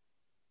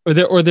 or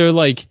they're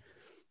like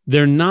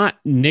they're not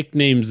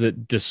nicknames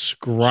that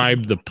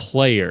describe the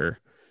player.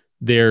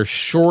 They're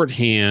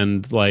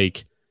shorthand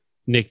like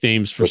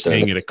nicknames for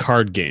saying at a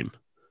card game.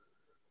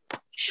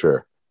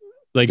 Sure.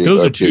 Like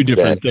those are two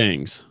different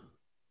things.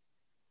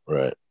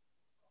 Right.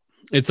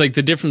 It's like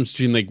the difference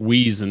between like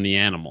Wheeze and the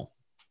animal.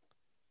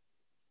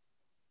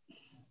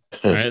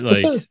 Right?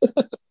 Like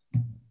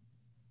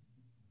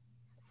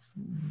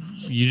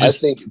I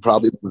think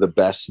probably one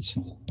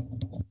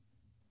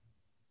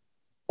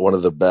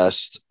of the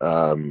best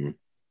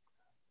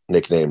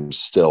nicknames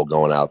still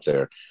going out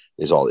there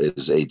is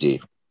AD.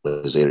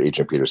 Is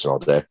Adrian Peterson all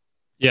day.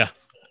 Yeah.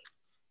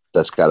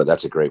 That's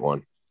a great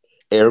one.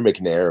 Air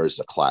McNair is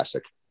a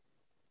classic.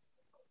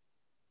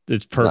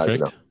 It's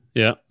perfect.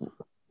 Yeah.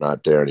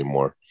 Not there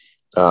anymore.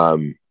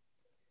 I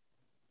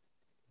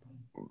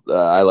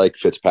like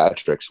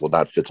Fitzpatrick's. Well,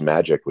 not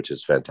Fitzmagic, which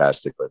is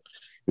fantastic, but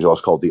he's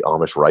also called the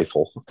Amish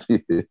Rifle.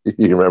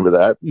 You remember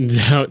that?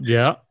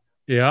 Yeah.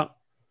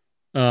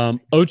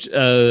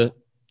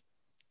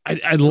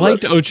 I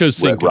liked Ocho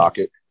Cinco. Red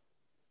Rocket.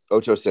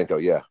 Ocho Cinco,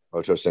 yeah.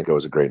 Ocho Cinco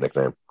is a great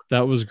nickname.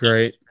 That was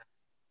great.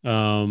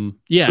 Yeah.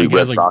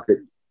 Red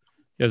Rocket.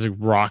 He has like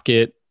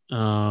Rocket.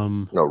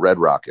 No, Red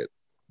Rocket.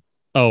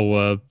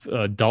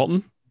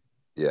 Dalton?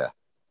 Yeah.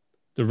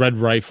 The Red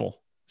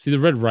Rifle. See the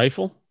Red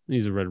Rifle?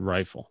 He's a Red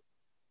Rifle.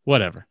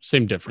 Whatever.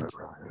 Same difference.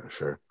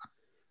 Sure.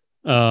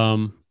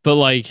 But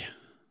like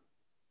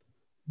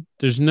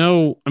there's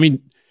no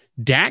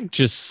Dak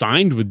just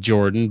signed with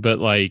Jordan, but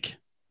like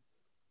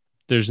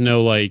there's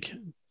no like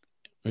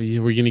are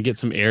we gonna get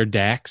some Air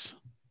Dax?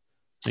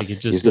 Like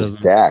it just he's just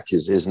Dak.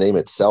 His name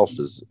itself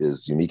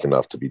is unique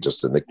enough to be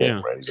just a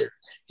nickname, right?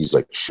 He's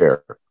like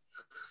Cher.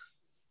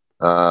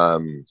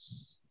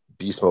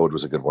 Beast Mode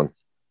was a good one.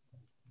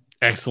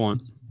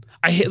 Excellent.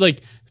 I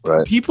hate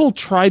people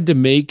tried to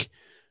make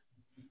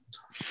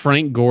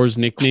Frank Gore's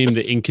nickname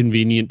the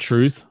Inconvenient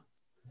Truth,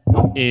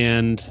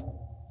 and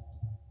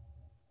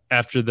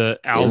after the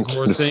Al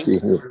Gore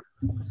thing,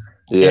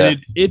 yeah,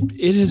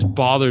 it has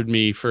bothered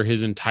me for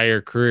his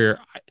entire career.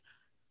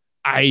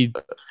 Then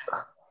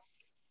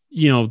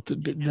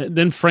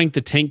Frank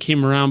the Tank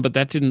came around, but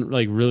that didn't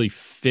like really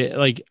fit.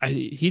 Like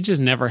he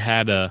just never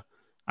had a.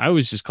 I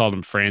always just called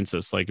him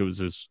Francis, like it was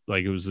his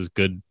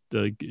good.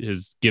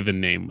 His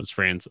given name was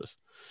Francis.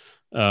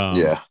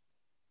 Yeah,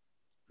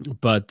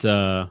 but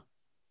the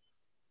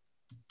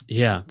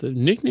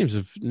nicknames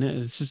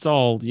it's just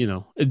all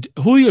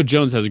Julio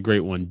Jones has a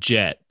great one,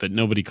 Jet, but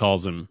nobody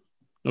calls him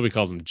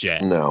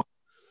Jet. No,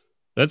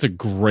 that's a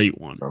great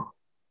one. No,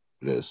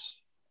 it is.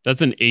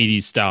 That's an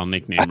 80s style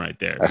nickname right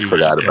there. I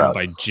forgot about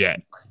by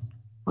Jet.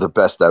 the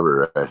best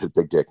ever, right?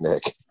 Big Dick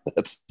Nick.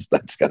 That's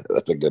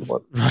a good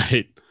one.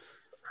 Right.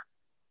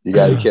 You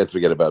can't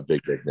forget about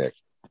Big Dick Nick.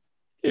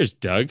 Here's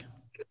Doug.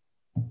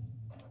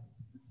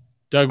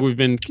 Doug, we've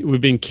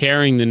been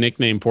carrying the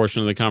nickname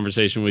portion of the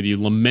conversation with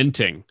you,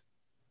 lamenting.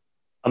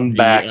 I'm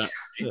back.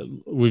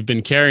 We've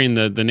been carrying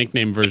the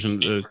nickname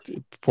version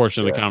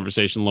portion of the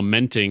conversation,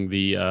 lamenting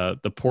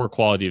the poor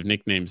quality of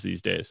nicknames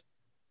these days.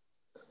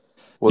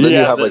 Well, then you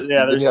have there's the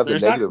not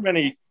negative. too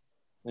many.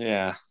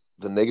 Yeah,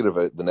 the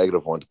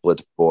negative ones: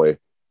 Blitz Boy,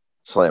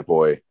 Slant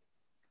Boy.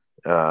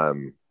 That's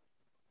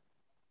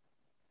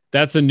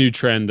a new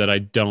trend that I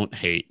don't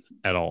hate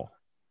at all.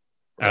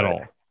 At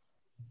Right.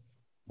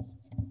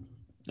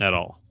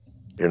 all.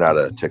 You're not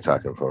a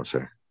TikTok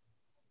influencer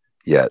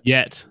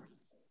yet.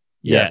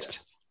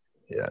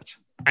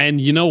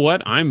 And you know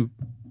what? I'm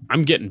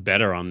getting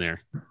better on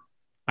there.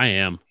 I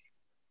am.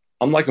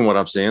 I'm liking what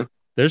I'm seeing.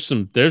 There's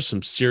some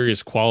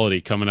serious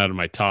quality coming out of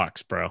my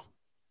talks, bro.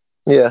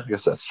 Yeah, I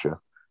guess that's true.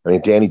 I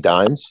mean, Danny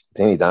Dimes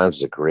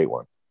is a great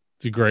one.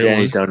 It's a great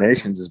Danny one.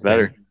 Donations is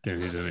better.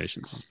 Danny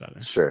Donations is better.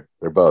 Sure,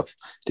 they're both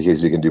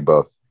because you can do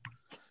both.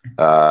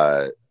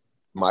 My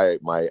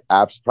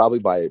apps probably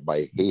by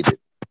hated,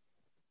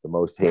 the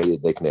most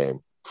hated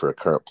nickname for a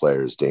current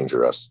player is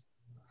Dangerous.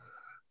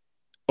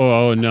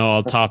 Oh no,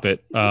 I'll top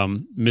it.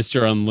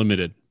 Mr.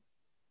 Unlimited.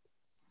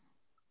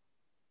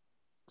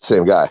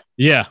 Same guy.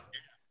 Yeah.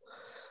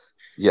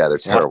 Yeah, they're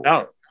terrible.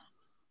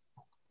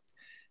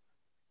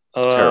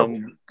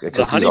 Terrible.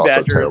 The Honey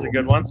Badger is a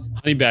good one.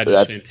 Honey Badger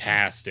is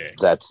fantastic.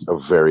 That's a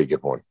very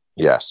good one.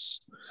 Yes.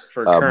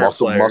 For current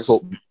players.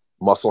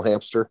 Muscle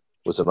Hamster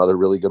was another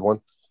really good one.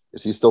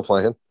 Is he still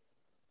playing?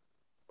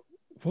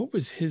 What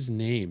was his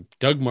name?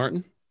 Doug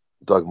Martin?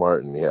 Doug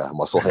Martin, yeah.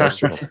 Muscle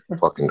Hamster.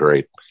 Fucking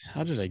great.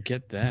 How did I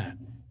get that?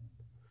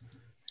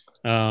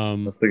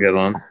 That's a good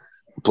one.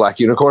 Black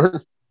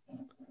Unicorn?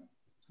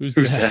 Who's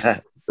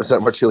that? Is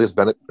that Martelius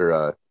Bennett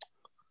or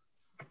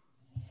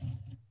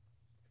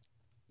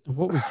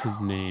What was his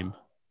name?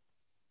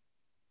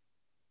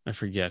 I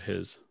forget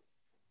his.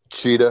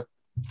 Cheetah?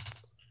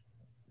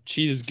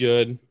 Cheetah's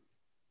good.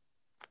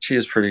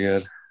 She's pretty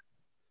good.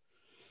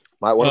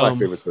 One of my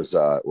favorites was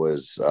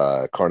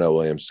Carnell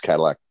Williams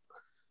Cadillac.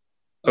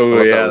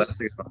 Oh yeah, that's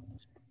a good one.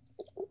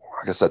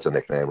 I guess that's a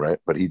nickname, right?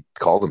 But he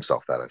called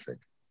himself that, I think.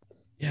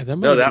 Yeah, that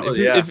was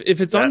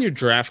if it's on your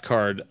draft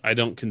card, I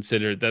don't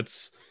consider it.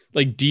 That's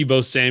like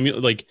Deebo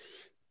Samuel. Like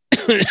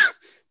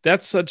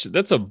that's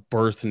a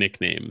birth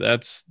nickname.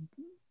 That's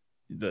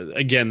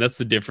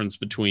the difference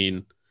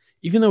between,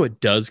 even though it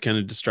does kind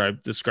of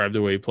describe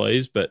the way he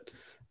plays, but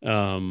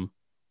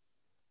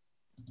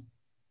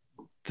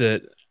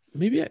that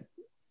maybe I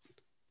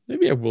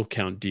will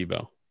count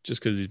Deebo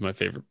just because he's my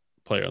favorite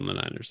player on the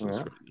Niners.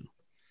 Yeah.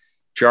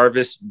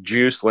 Jarvis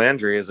Juice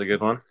Landry is a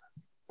good one.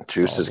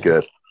 Juice is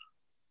good.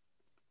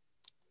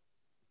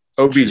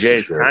 OBJ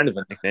is kind of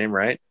a nickname,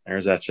 right? Or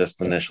is that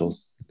just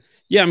initials?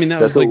 Yeah, I mean,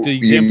 that was like the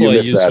example I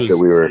used was... that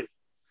we were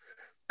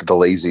the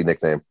lazy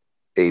nickname.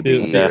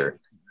 AB or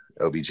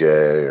OBJ.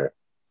 Or...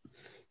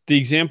 The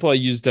example I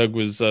used, Doug,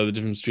 was the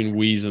difference between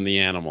Wheeze and the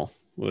animal.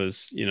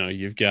 Was,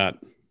 you've got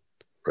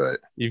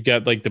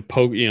like the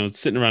poke,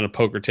 sitting around a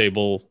poker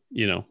table,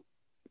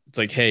 it's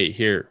like, hey,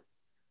 here,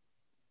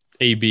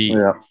 AB,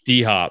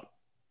 D-Hop,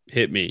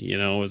 hit me,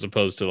 as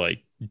opposed to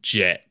like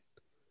Jet,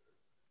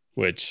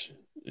 which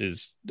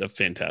is a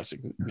fantastic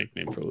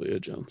nickname for Julio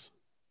Jones.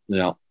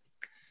 Yeah.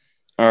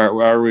 All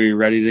right, are we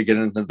ready to get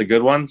into the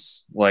good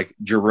ones? Like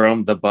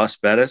Jerome the Bus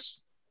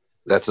Bettis?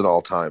 That's an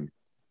all-time.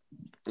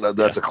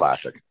 That's a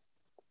classic.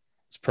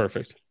 It's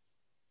perfect.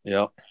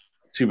 Yep.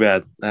 Too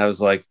bad. I was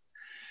like,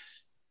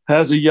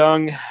 as a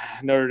young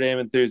Notre Dame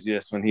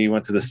enthusiast, when he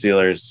went to the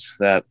Steelers,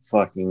 that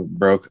fucking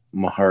broke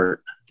my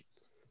heart.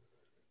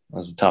 That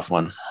was a tough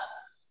one.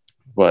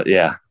 But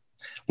yeah.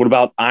 What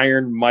about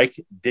Iron Mike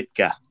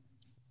Ditka?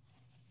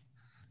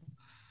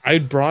 I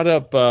brought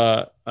up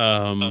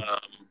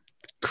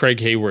Craig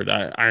Hayward,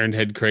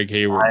 Ironhead Craig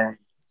Hayward.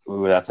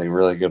 Ooh, that's a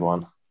really good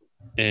one.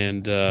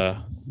 And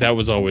that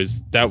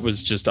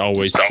was just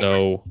always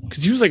so,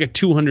 because he was like a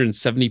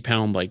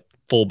 270-pound like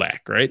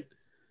fullback, right?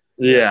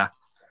 Yeah,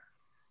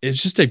 it's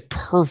just a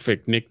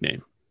perfect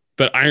nickname.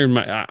 But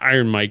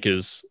Iron Mike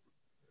is.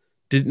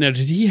 Did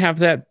he have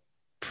that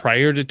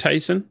prior to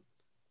Tyson?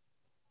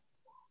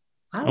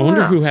 I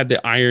wonder who had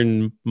the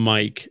Iron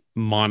Mike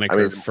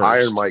moniker first.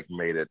 Iron Mike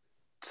made it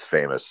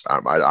famous.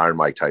 Iron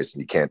Mike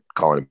Tyson. You can't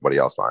call anybody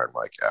else Iron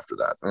Mike after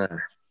that.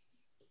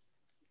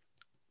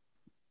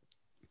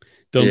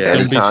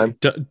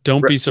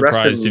 Don't be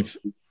surprised if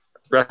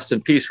rest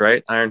in peace,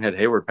 right? Ironhead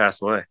Hayward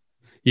passed away.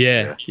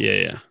 Yeah.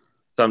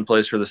 Son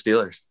plays for the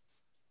Steelers.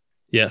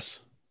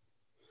 Yes.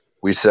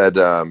 We said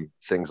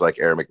things like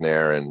Aaron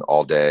McNair and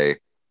All Day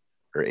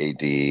or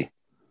AD.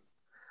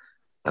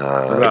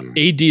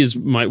 AD is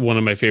one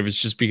of my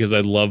favorites just because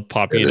I love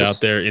popping it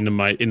out there into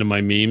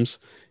my memes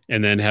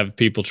and then have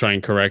people try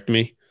and correct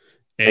me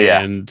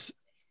and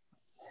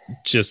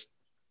just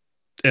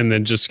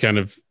kind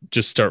of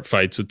start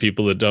fights with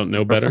people that don't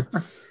know better.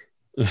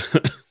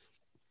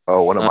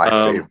 Oh, one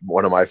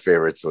of my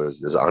favorites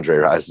is Andre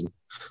Rison.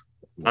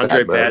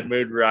 Andre Bad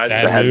Mood Rison.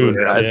 Bad Mood,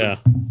 yeah.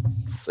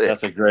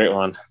 That's a great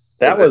one.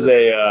 That was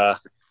I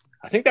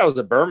think that was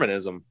a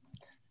Bermanism.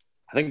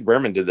 I think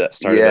Berman did that.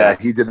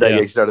 He did that.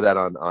 Yeah. He started that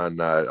on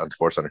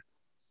SportsCenter.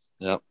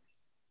 Yep.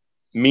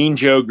 Mean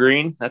Joe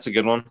Green. That's a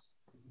good one.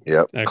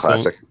 Yep.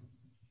 Excellent. Classic.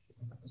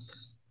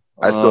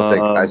 I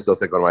still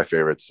think one of my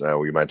favorites.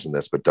 We mentioned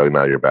this, but Doug,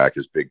 now you're back.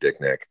 Is Big Dick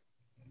Nick.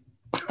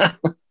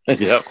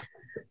 Yep.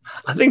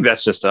 I think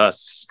that's just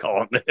us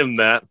calling him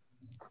that.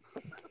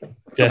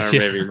 Yeah,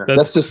 maybe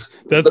that's the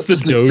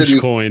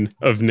Dogecoin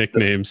of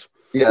nicknames.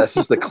 Yeah, this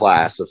is the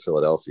class of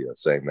Philadelphia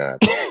saying that.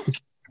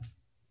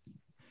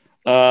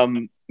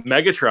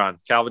 Megatron,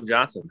 Calvin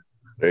Johnson.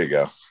 There you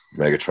go,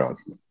 Megatron.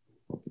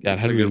 God,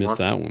 how did we miss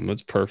that one?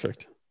 That's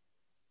perfect.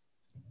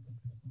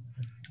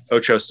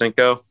 Ocho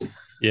Cinco.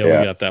 Yeah,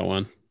 we got that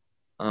one.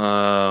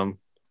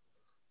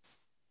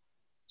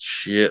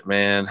 Shit,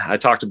 man. I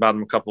talked about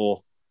him a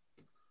couple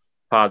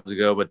pods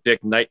ago, but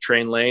Dick Night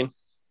Train Lane.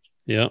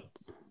 Yep.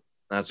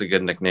 That's a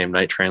good nickname,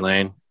 Night Train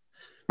Lane.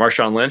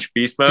 Marshawn Lynch,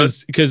 Beast Mode.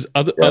 Because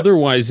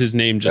otherwise his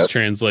name just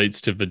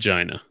translates to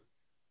vagina.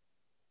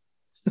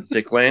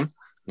 Dick Lane?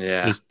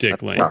 Yeah. Just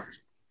Dick Lane. Tough.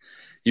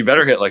 You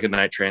better hit like a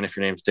night train if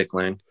your name's Dick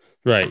Lane.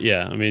 Right,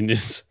 yeah. I mean,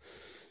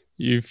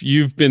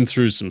 you've been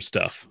through some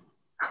stuff.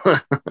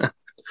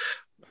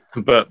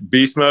 But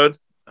Beast Mode,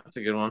 that's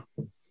a good one.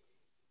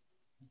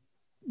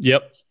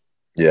 Yep.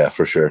 Yeah,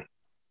 for sure.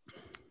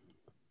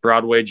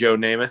 Broadway Joe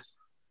Namath.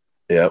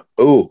 Yep.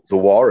 Oh, the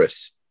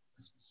Walrus.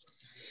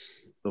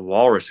 The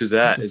Walrus. Who's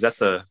that? Is that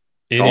the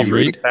Andy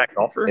Reid? Fat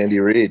golfer? Andy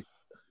Reid.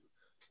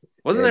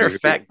 Wasn't there a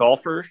fat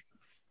golfer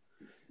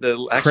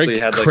that actually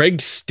had Craig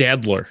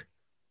Stadler?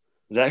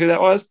 Is that who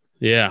that was?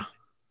 Yeah.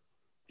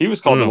 He was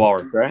called the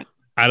Walrus, right?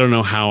 I don't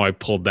know how I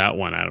pulled that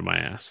one out of my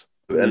ass.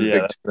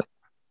 And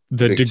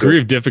the degree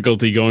of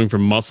difficulty going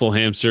from Muscle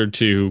Hamster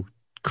to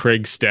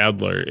Craig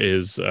Stadler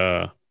is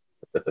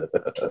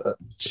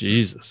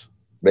Jesus.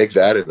 Make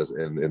that in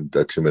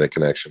the 2-minute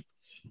connection.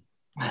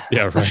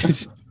 Yeah,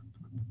 right.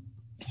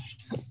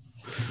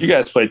 You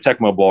guys played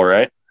Tecmo Bowl,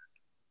 right?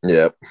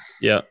 Yep.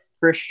 Yeah.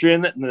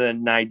 Christian, the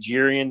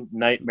Nigerian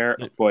Nightmare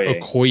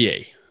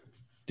Okoye.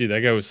 Dude,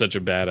 that guy was such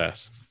a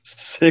badass.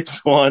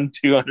 6'1",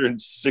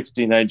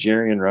 260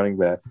 Nigerian running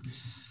back.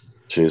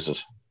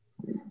 Jesus.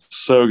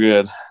 So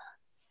good.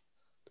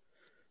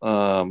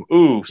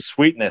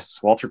 Sweetness,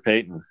 Walter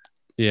Payton.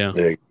 Yeah.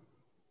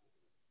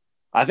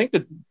 I think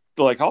that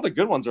all the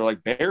good ones are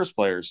like Bears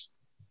players.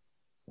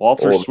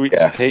 Walter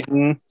Sweetness,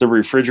 Payton, the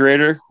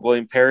Refrigerator,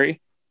 William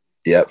Perry.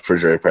 Yep,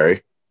 Refrigerator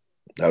Perry.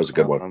 That was a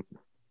good one.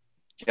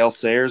 Gale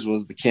Sayers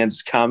was the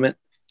Kansas Comet.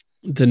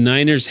 The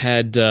Niners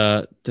had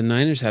a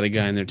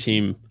guy on their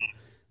team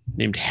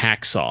named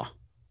Hacksaw.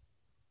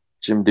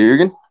 Jim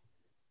Dugan?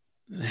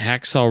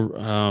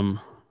 Hacksaw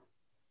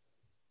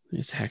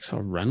is Hacksaw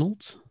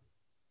Reynolds?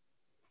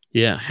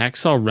 Yeah,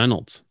 Hacksaw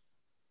Reynolds.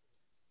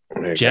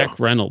 Jack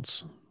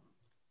Reynolds.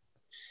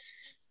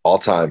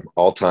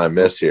 All-time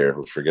miss here.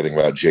 We're forgetting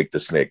about Jake the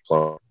Snake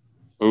Plum.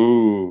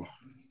 Ooh.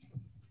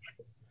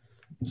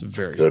 It's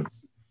very good.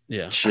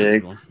 Yeah.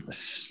 Jake the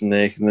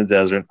Snake in the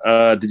Desert.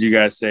 Did you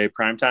guys say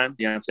Primetime?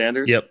 Deion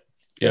Sanders? Yep.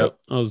 That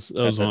was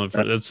one of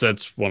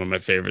that's one of my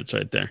favorites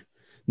right there.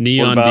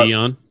 Neon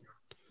Deion.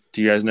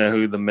 Do you guys know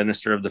who the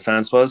Minister of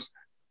Defense was?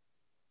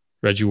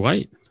 Reggie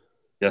White.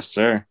 Yes,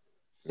 sir.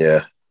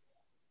 Yeah.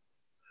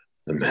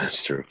 The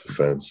Minister of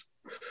Defense.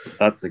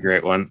 That's a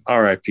great one.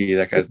 R.I.P.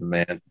 That guy's the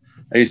man.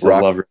 I used to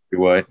love Reggie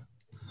White.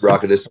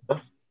 Rocket is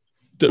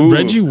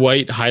Reggie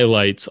White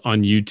highlights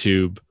on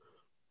YouTube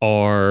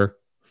are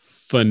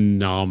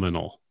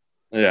phenomenal.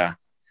 Yeah.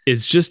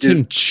 It's just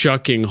him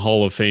chucking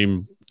Hall of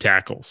Fame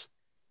tackles.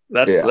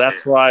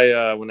 That's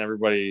why when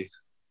everybody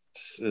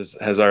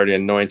has already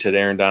anointed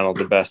Aaron Donald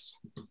the best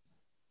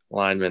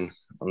lineman,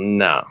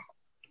 no.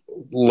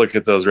 Look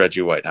at those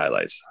Reggie White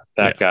highlights.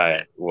 That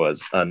guy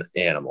was an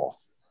animal.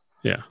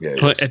 Yeah.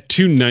 At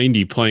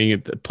 290 playing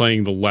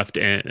at left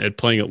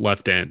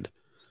end.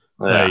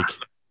 Yeah.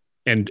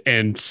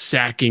 And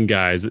sacking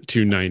guys at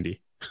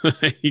 290.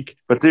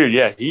 But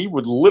dude, he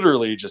would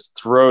literally just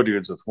throw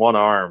dudes with one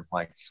arm,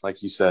 like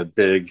you said,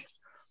 big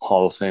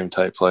Hall of Fame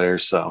type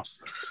players. So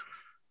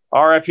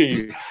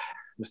R.I.P.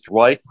 Mr.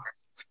 White.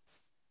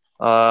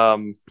 What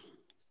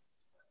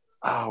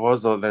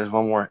was there's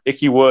one more.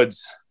 Icky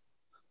Woods.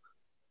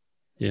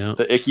 Yeah.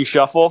 The Icky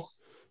Shuffle.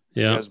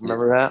 Yeah. You guys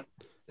remember that?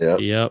 Yeah.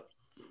 Yep.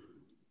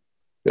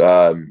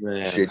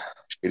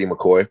 Shady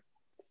McCoy.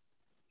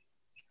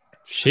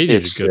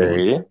 Shady's a good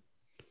one.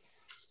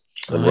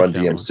 And Run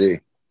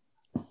DMC.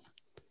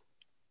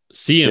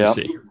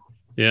 CMC.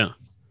 Yeah.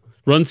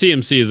 Run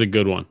CMC is a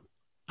good one.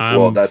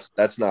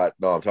 That's not.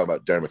 No, I'm talking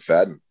about Darren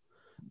McFadden.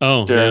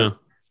 Oh, Darren.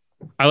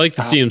 Yeah. I like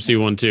the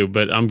CMC one too,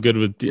 but I'm good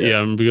with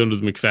I'm good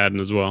with McFadden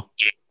as well.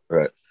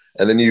 Right.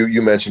 And then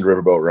you mentioned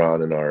Riverboat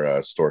Ron in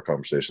our store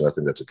conversation. I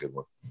think that's a good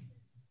one.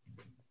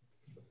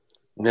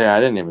 Yeah, I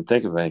didn't even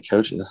think of any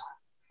coaches.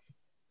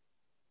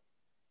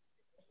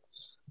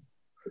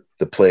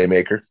 The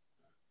Playmaker.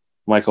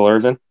 Michael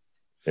Irvin.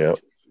 Yep.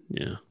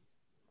 Yeah.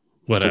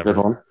 That's a good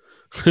Whatever. one.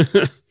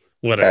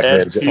 Whatever.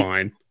 Pac-Man It's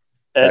fine.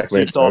 Ed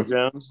Pac-Man Too Tall Jones.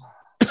 Jones.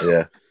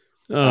 Yeah.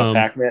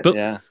 Pac-Man. But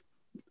Yeah.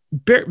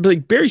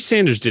 Barry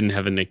Sanders didn't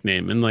have a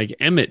nickname, and like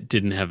Emmett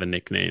didn't have a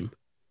nickname.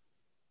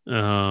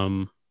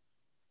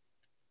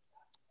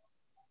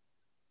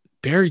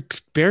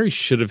 Barry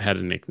should have had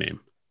a nickname.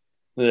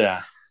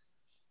 Yeah.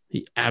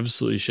 He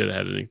absolutely should have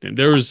had a nickname.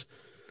 There was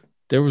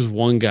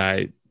one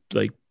guy,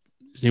 like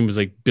his name was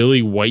like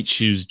Billy White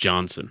Shoes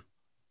Johnson.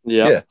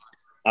 Yep. Yeah.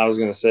 I was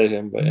gonna say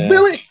him, but yeah.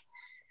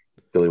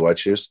 Billy White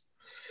Shoes.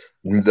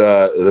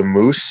 The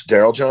Moose,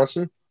 Daryl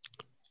Johnson.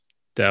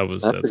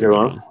 That's a a good good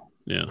one. one.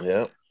 Yeah.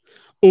 Yeah.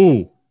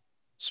 Oh,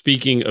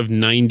 speaking of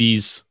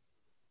 90s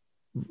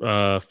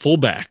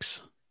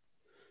fullbacks,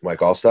 Mike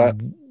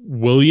Allstott.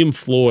 William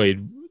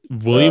Floyd.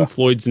 William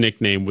Floyd's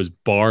nickname was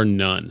Bar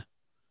None,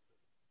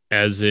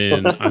 as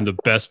in I'm the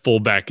best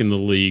fullback in the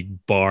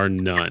league, bar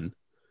none.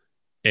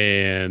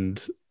 And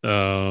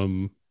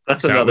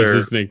that's that was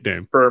his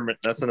nickname. Berman.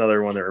 That's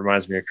another one that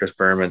reminds me of Chris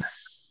Berman.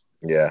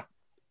 Yeah.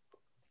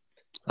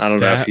 I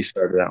don't know if he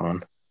started that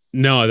one.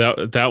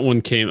 No, that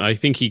one came. I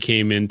think he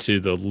came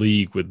into the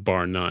league with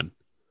bar none.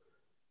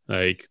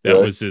 Like that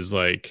Really? was his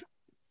like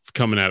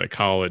coming out of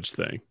college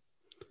thing.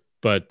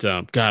 But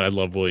God, I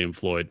love William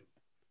Floyd.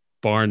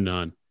 Bar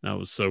none. That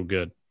was so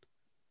good.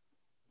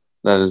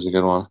 That is a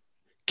good one.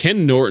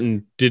 Ken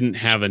Norton didn't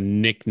have a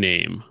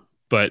nickname,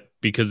 but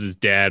because his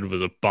dad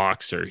was a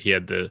boxer, he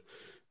had the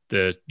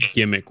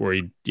gimmick where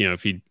he,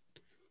 if he'd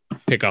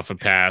pick off a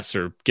pass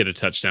or get a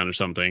touchdown or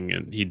something,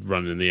 and he'd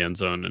run in the end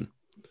zone and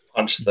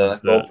punch the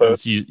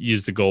goalpost.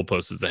 Use the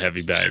goalpost as the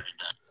heavy bag.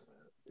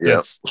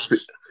 Yeah.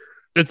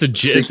 It's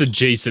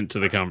adjacent to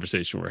the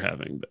conversation we're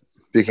having. But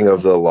Speaking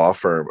of the law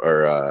firm,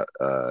 or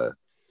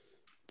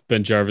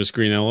Ben Jarvis,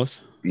 Green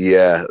Ellis.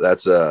 yeah,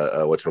 that's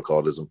a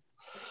whatchamacallitism.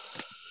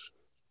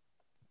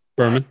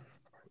 Berman.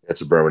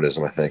 It's a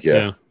Bermanism, I think.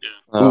 Yeah.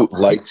 Oh. Ooh,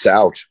 Lights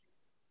Out.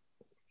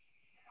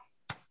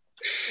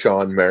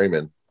 Sean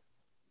Merriman.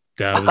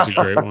 That was a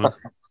great one.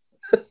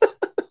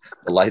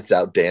 The Lights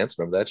Out dance.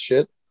 Remember that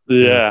shit?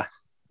 Yeah.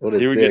 What a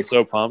He would dick. get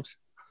so pumped.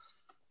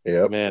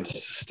 Yep. Man,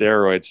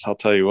 steroids. I'll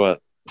tell you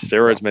what.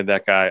 Steroids made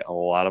that guy a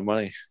lot of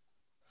money.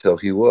 Tell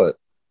he what?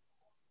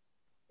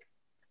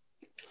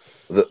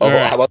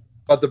 right. How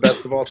about the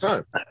best of all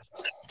time?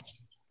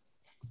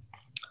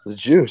 The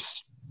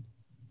Juice.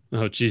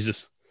 Oh,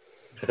 Jesus.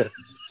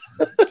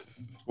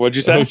 What'd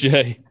you say?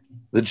 OJ.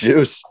 The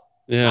Juice.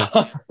 Yeah.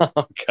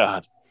 Oh,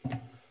 God.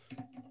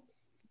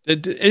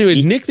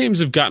 Anyway, nicknames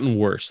have gotten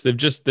worse.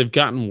 They've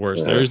gotten worse.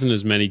 Yeah. There isn't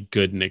as many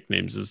good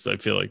nicknames as I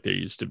feel like there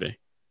used to be.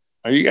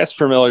 Are you guys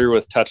familiar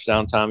with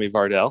Touchdown Tommy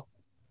Vardell?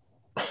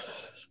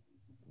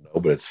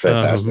 No, but it's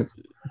fantastic.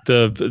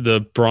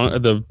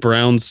 The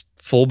Browns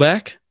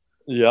fullback.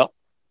 Yep.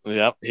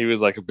 He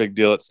was like a big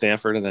deal at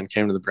Stanford and then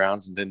came to the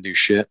Browns and didn't do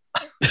shit.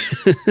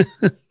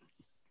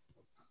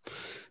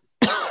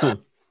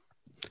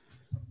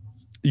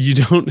 You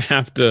don't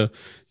have to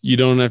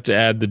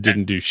add the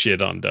didn't do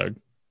shit on Doug.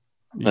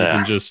 You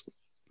can just,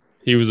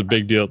 he was a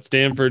big deal at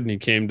Stanford and he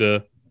came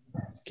to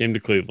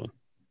Cleveland.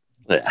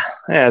 Yeah.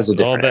 As a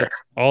different era.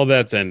 All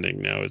that's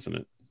ending now, isn't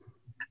it?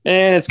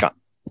 And it's gone.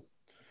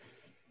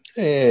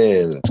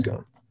 And it's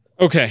gone.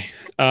 Okay.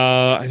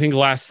 I think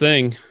last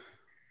thing.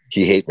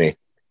 He hate me.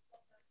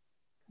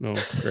 Oh,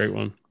 great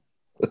one.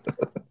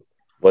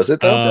 Was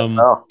it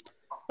though?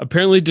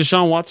 Apparently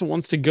Deshaun Watson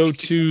wants to go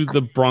to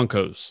the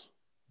Broncos.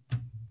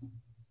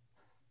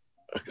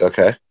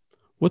 Okay.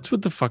 What's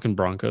with the fucking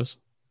Broncos?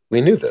 We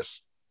knew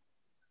this.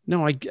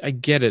 No, I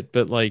get it,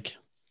 but like,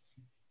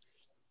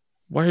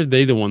 why are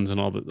they the ones in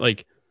all the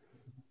like?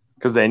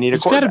 Because they need a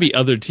There's got quarterback. to be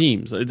other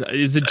teams.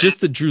 Is it just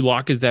that Drew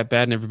Lock is that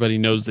bad and everybody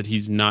knows that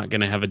he's not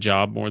going to have a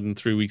job more than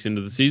 3 weeks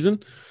into the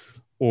season?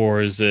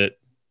 Or is it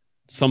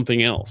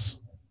something else?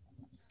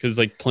 Because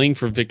like playing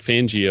for Vic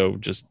Fangio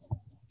just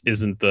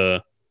isn't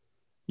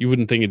you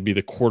wouldn't think it'd be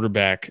the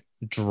quarterback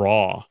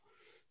draw,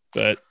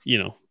 but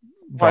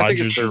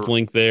Rodgers is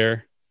linked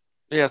there.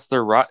 Yeah,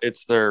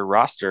 it's their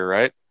roster,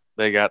 right?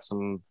 They got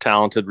some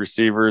talented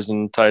receivers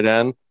and tight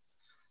end.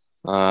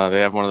 They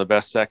have one of the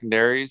best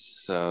secondaries,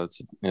 so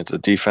it's a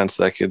defense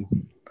that could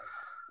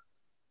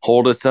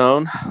hold its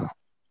own.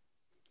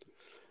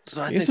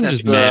 So I guess I'm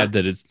just mad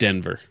that it's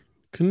Denver.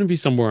 Couldn't it be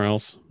somewhere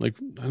else? Like,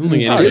 I don't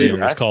think anybody on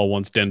this call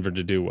wants Denver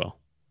to do well.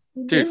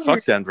 Dude,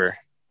 fuck Denver.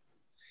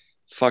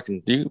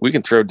 We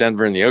can throw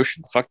Denver in the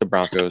ocean. Fuck the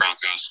Broncos.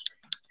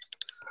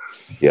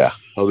 Yeah,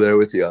 I'm there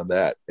with you on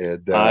that.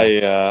 And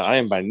I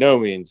am by no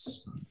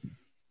means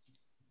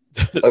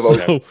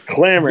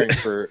clamoring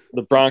for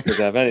the Broncos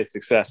to have any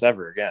success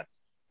ever again.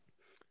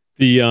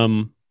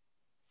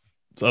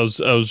 I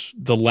was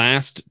the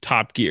last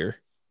Top Gear,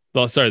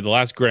 the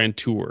last Grand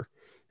Tour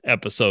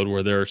episode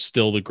where they're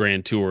still the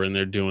Grand Tour and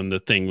they're doing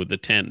the thing with the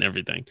tent and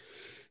everything.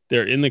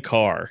 They're in the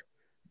car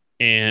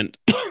and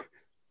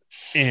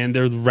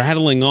they're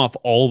rattling off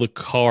all the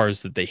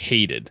cars that they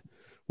hated,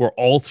 where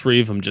all three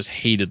of them just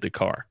hated the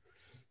car.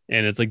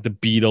 And it's like the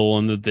Beetle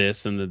and the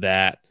this and the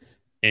that.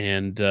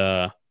 And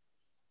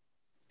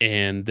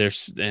and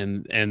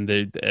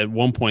they at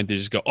one point they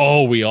just go,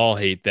 "Oh, we all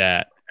hate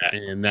that,"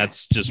 and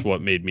that's just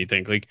what made me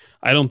think. Like,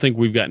 I don't think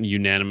we've gotten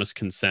unanimous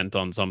consent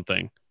on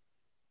something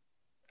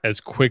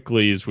as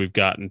quickly as we've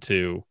gotten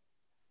to,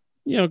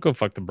 go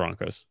fuck the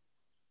Broncos.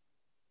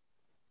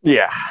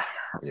 Yeah,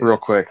 real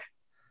quick.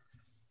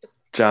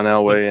 John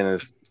Elway and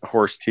his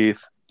horse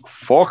teeth.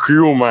 Fuck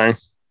you, man.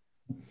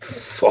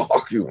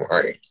 Fuck you,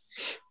 man.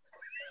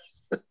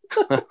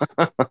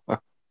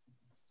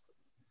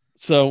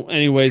 So,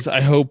 anyways, I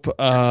hope.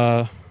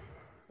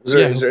 Is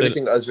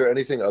there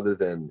anything other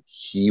than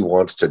he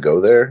wants to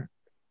go there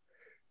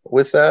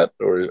with that,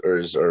 or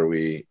is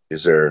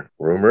there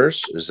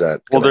rumors? Is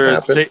that going to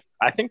happen?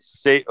 I think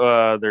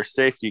their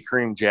safety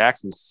Kareem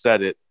Jackson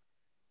said it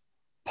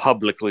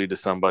publicly to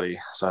somebody,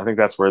 so I think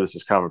that's where this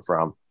is coming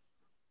from.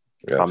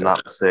 Gotcha. If I'm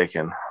not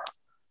mistaken.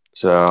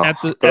 So at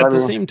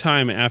the same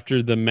time,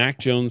 after the Mac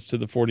Jones to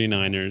the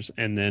 49ers,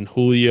 and then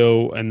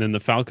Julio, and then the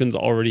Falcons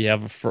already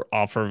have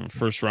offer of a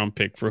first-round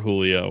pick for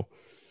Julio.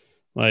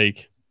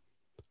 Like,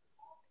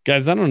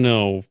 guys, I don't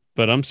know,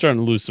 but I'm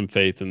starting to lose some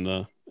faith in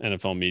the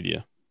NFL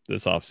media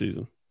this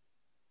offseason.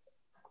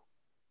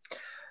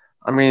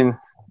 I mean,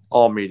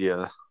 all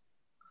media.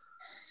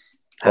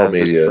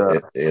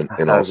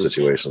 In all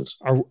situations.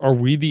 Are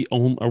we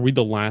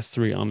the last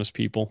three honest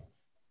people?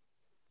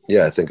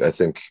 Yeah, I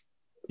think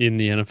in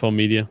the NFL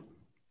media.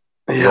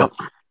 Yep.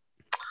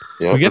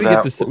 We got to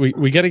get this.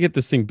 We got to get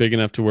this thing big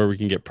enough to where we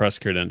can get press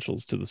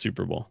credentials to the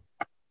Super Bowl.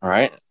 All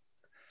right.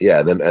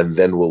 Yeah,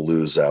 then we'll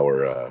lose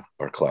our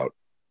clout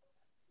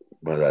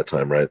by that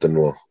time, right? Then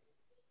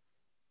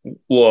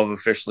we'll have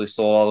officially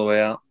sold all the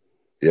way out.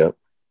 Yep.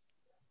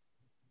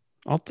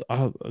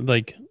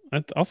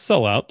 I'll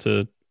sell out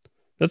to.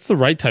 That's the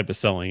right type of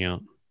selling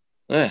out.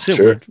 Yeah, shit,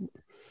 sure.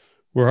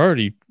 We're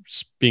already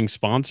being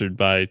sponsored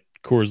by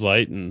Coors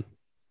Light and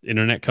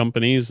internet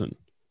companies and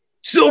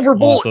Silver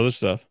Bullet, all this other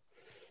stuff.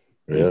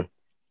 Yeah.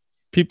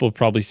 People have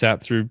probably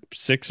sat through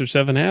 6 or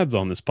 7 ads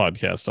on this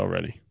podcast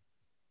already.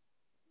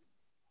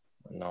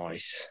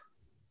 Nice.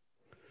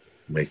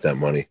 Make that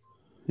money.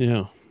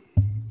 Yeah.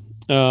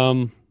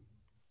 And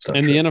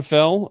true. The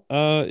NFL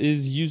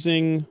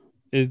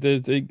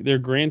they're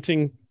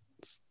granting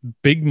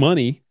big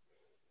money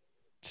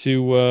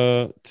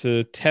to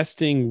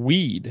testing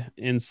weed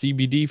and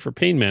CBD for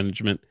pain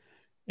management,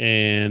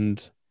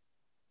 and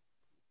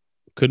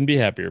couldn't be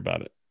happier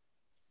about it.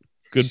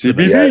 Good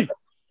CBD.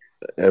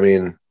 Yeah, I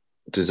mean,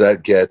 does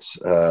that get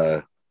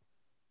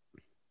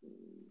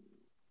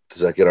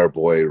our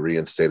boy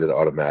reinstated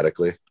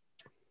automatically?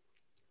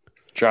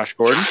 Josh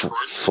Gordon?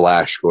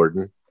 Flash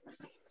Gordon.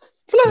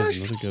 That's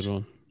another good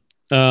one.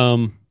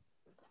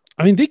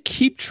 I mean, they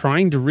keep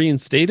trying to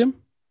reinstate him.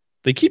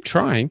 They keep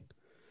trying,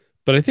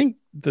 but I think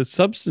the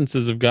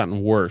substances have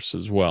gotten worse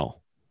as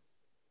well.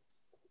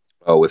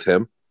 Oh, with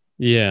him?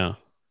 Yeah,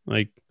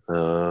 like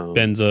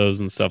benzos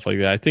and stuff like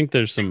that. I think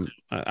there's some.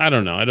 I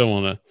don't know. I don't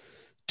want to.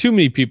 Too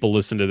many people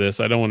listen to this.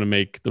 I don't want to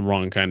make the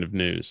wrong kind of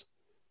news.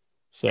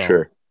 So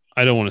sure.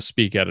 I don't want to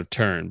speak out of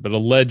turn, but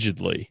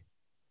allegedly,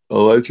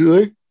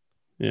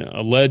 yeah,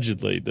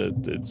 allegedly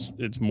that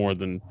it's more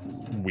than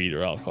weed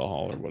or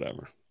alcohol or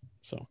whatever.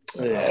 So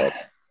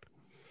that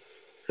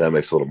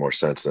makes a little more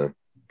sense then.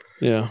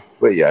 Yeah,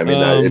 but yeah, I mean,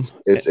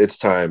 it's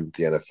time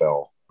the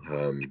NFL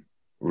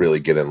really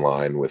get in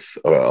line with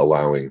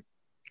allowing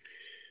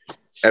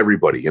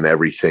everybody and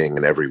everything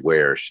and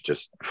everywhere should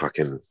just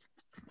fucking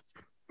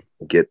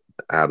get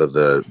out of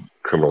the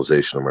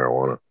criminalization of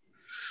marijuana.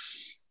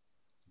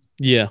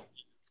 Yeah,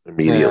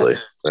 immediately.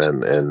 Yeah.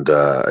 And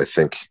I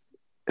think,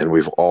 and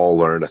we've all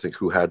learned. I think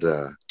who had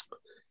what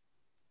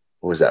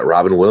was that?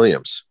 Robin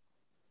Williams,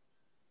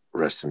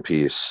 rest in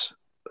peace,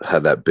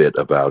 had that bit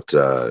about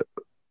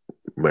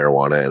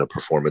marijuana and a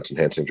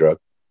performance-enhancing drug.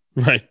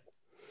 Right.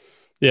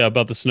 Yeah,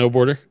 about the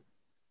snowboarder.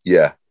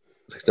 Yeah.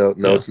 No,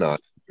 yeah. It's not.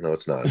 No,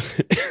 it's not.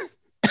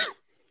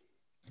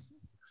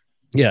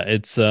 Yeah,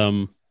 it's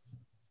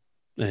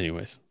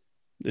anyways.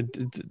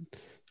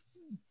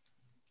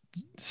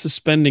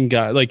 Suspending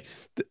guy, like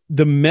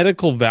the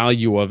medical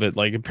value of it,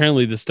 like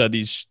apparently the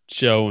studies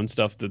show and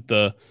stuff that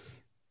the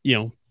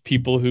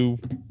people who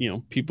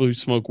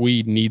smoke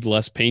weed need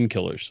less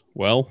painkillers.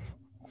 Well,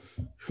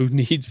 who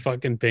needs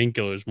fucking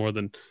painkillers more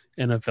than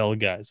NFL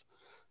guys?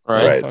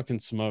 Right. Fucking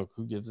smoke.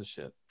 Who gives a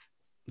shit?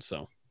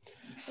 So,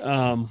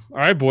 all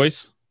right,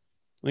 boys.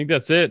 I think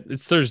that's it.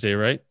 It's Thursday,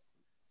 right?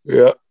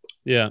 Yeah.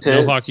 Yeah.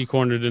 No hockey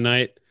corner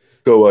tonight.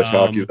 Go watch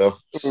hockey though.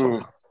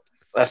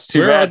 That's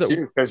too bad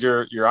too, because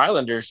your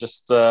Islanders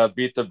just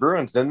beat the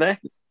Bruins, didn't they?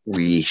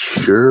 We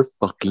sure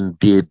fucking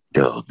did,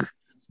 Doug.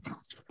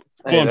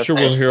 Well, I'm sure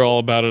we'll hear all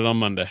about it on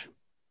Monday.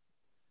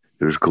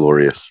 It was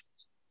glorious.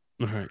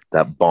 All right.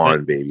 That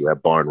barn, baby.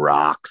 That barn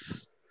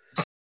rocks.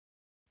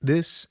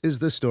 This is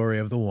the story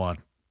of the one.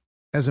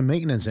 As a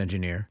maintenance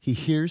engineer, he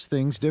hears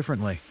things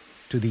differently.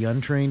 To the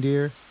untrained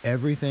ear,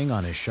 everything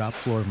on his shop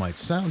floor might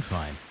sound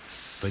fine,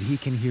 but he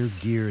can hear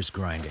gears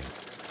grinding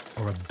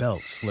or a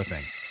belt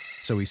slipping.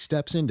 So he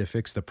steps in to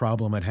fix the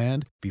problem at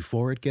hand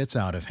before it gets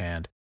out of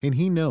hand. And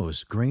he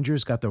knows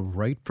Granger's got the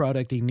right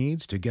product he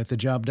needs to get the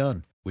job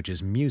done, which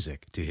is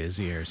music to his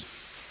ears.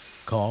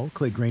 Call,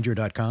 click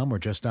Grainger.com, or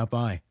just stop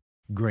by.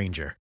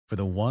 Grainger, for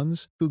the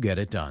ones who get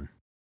it done.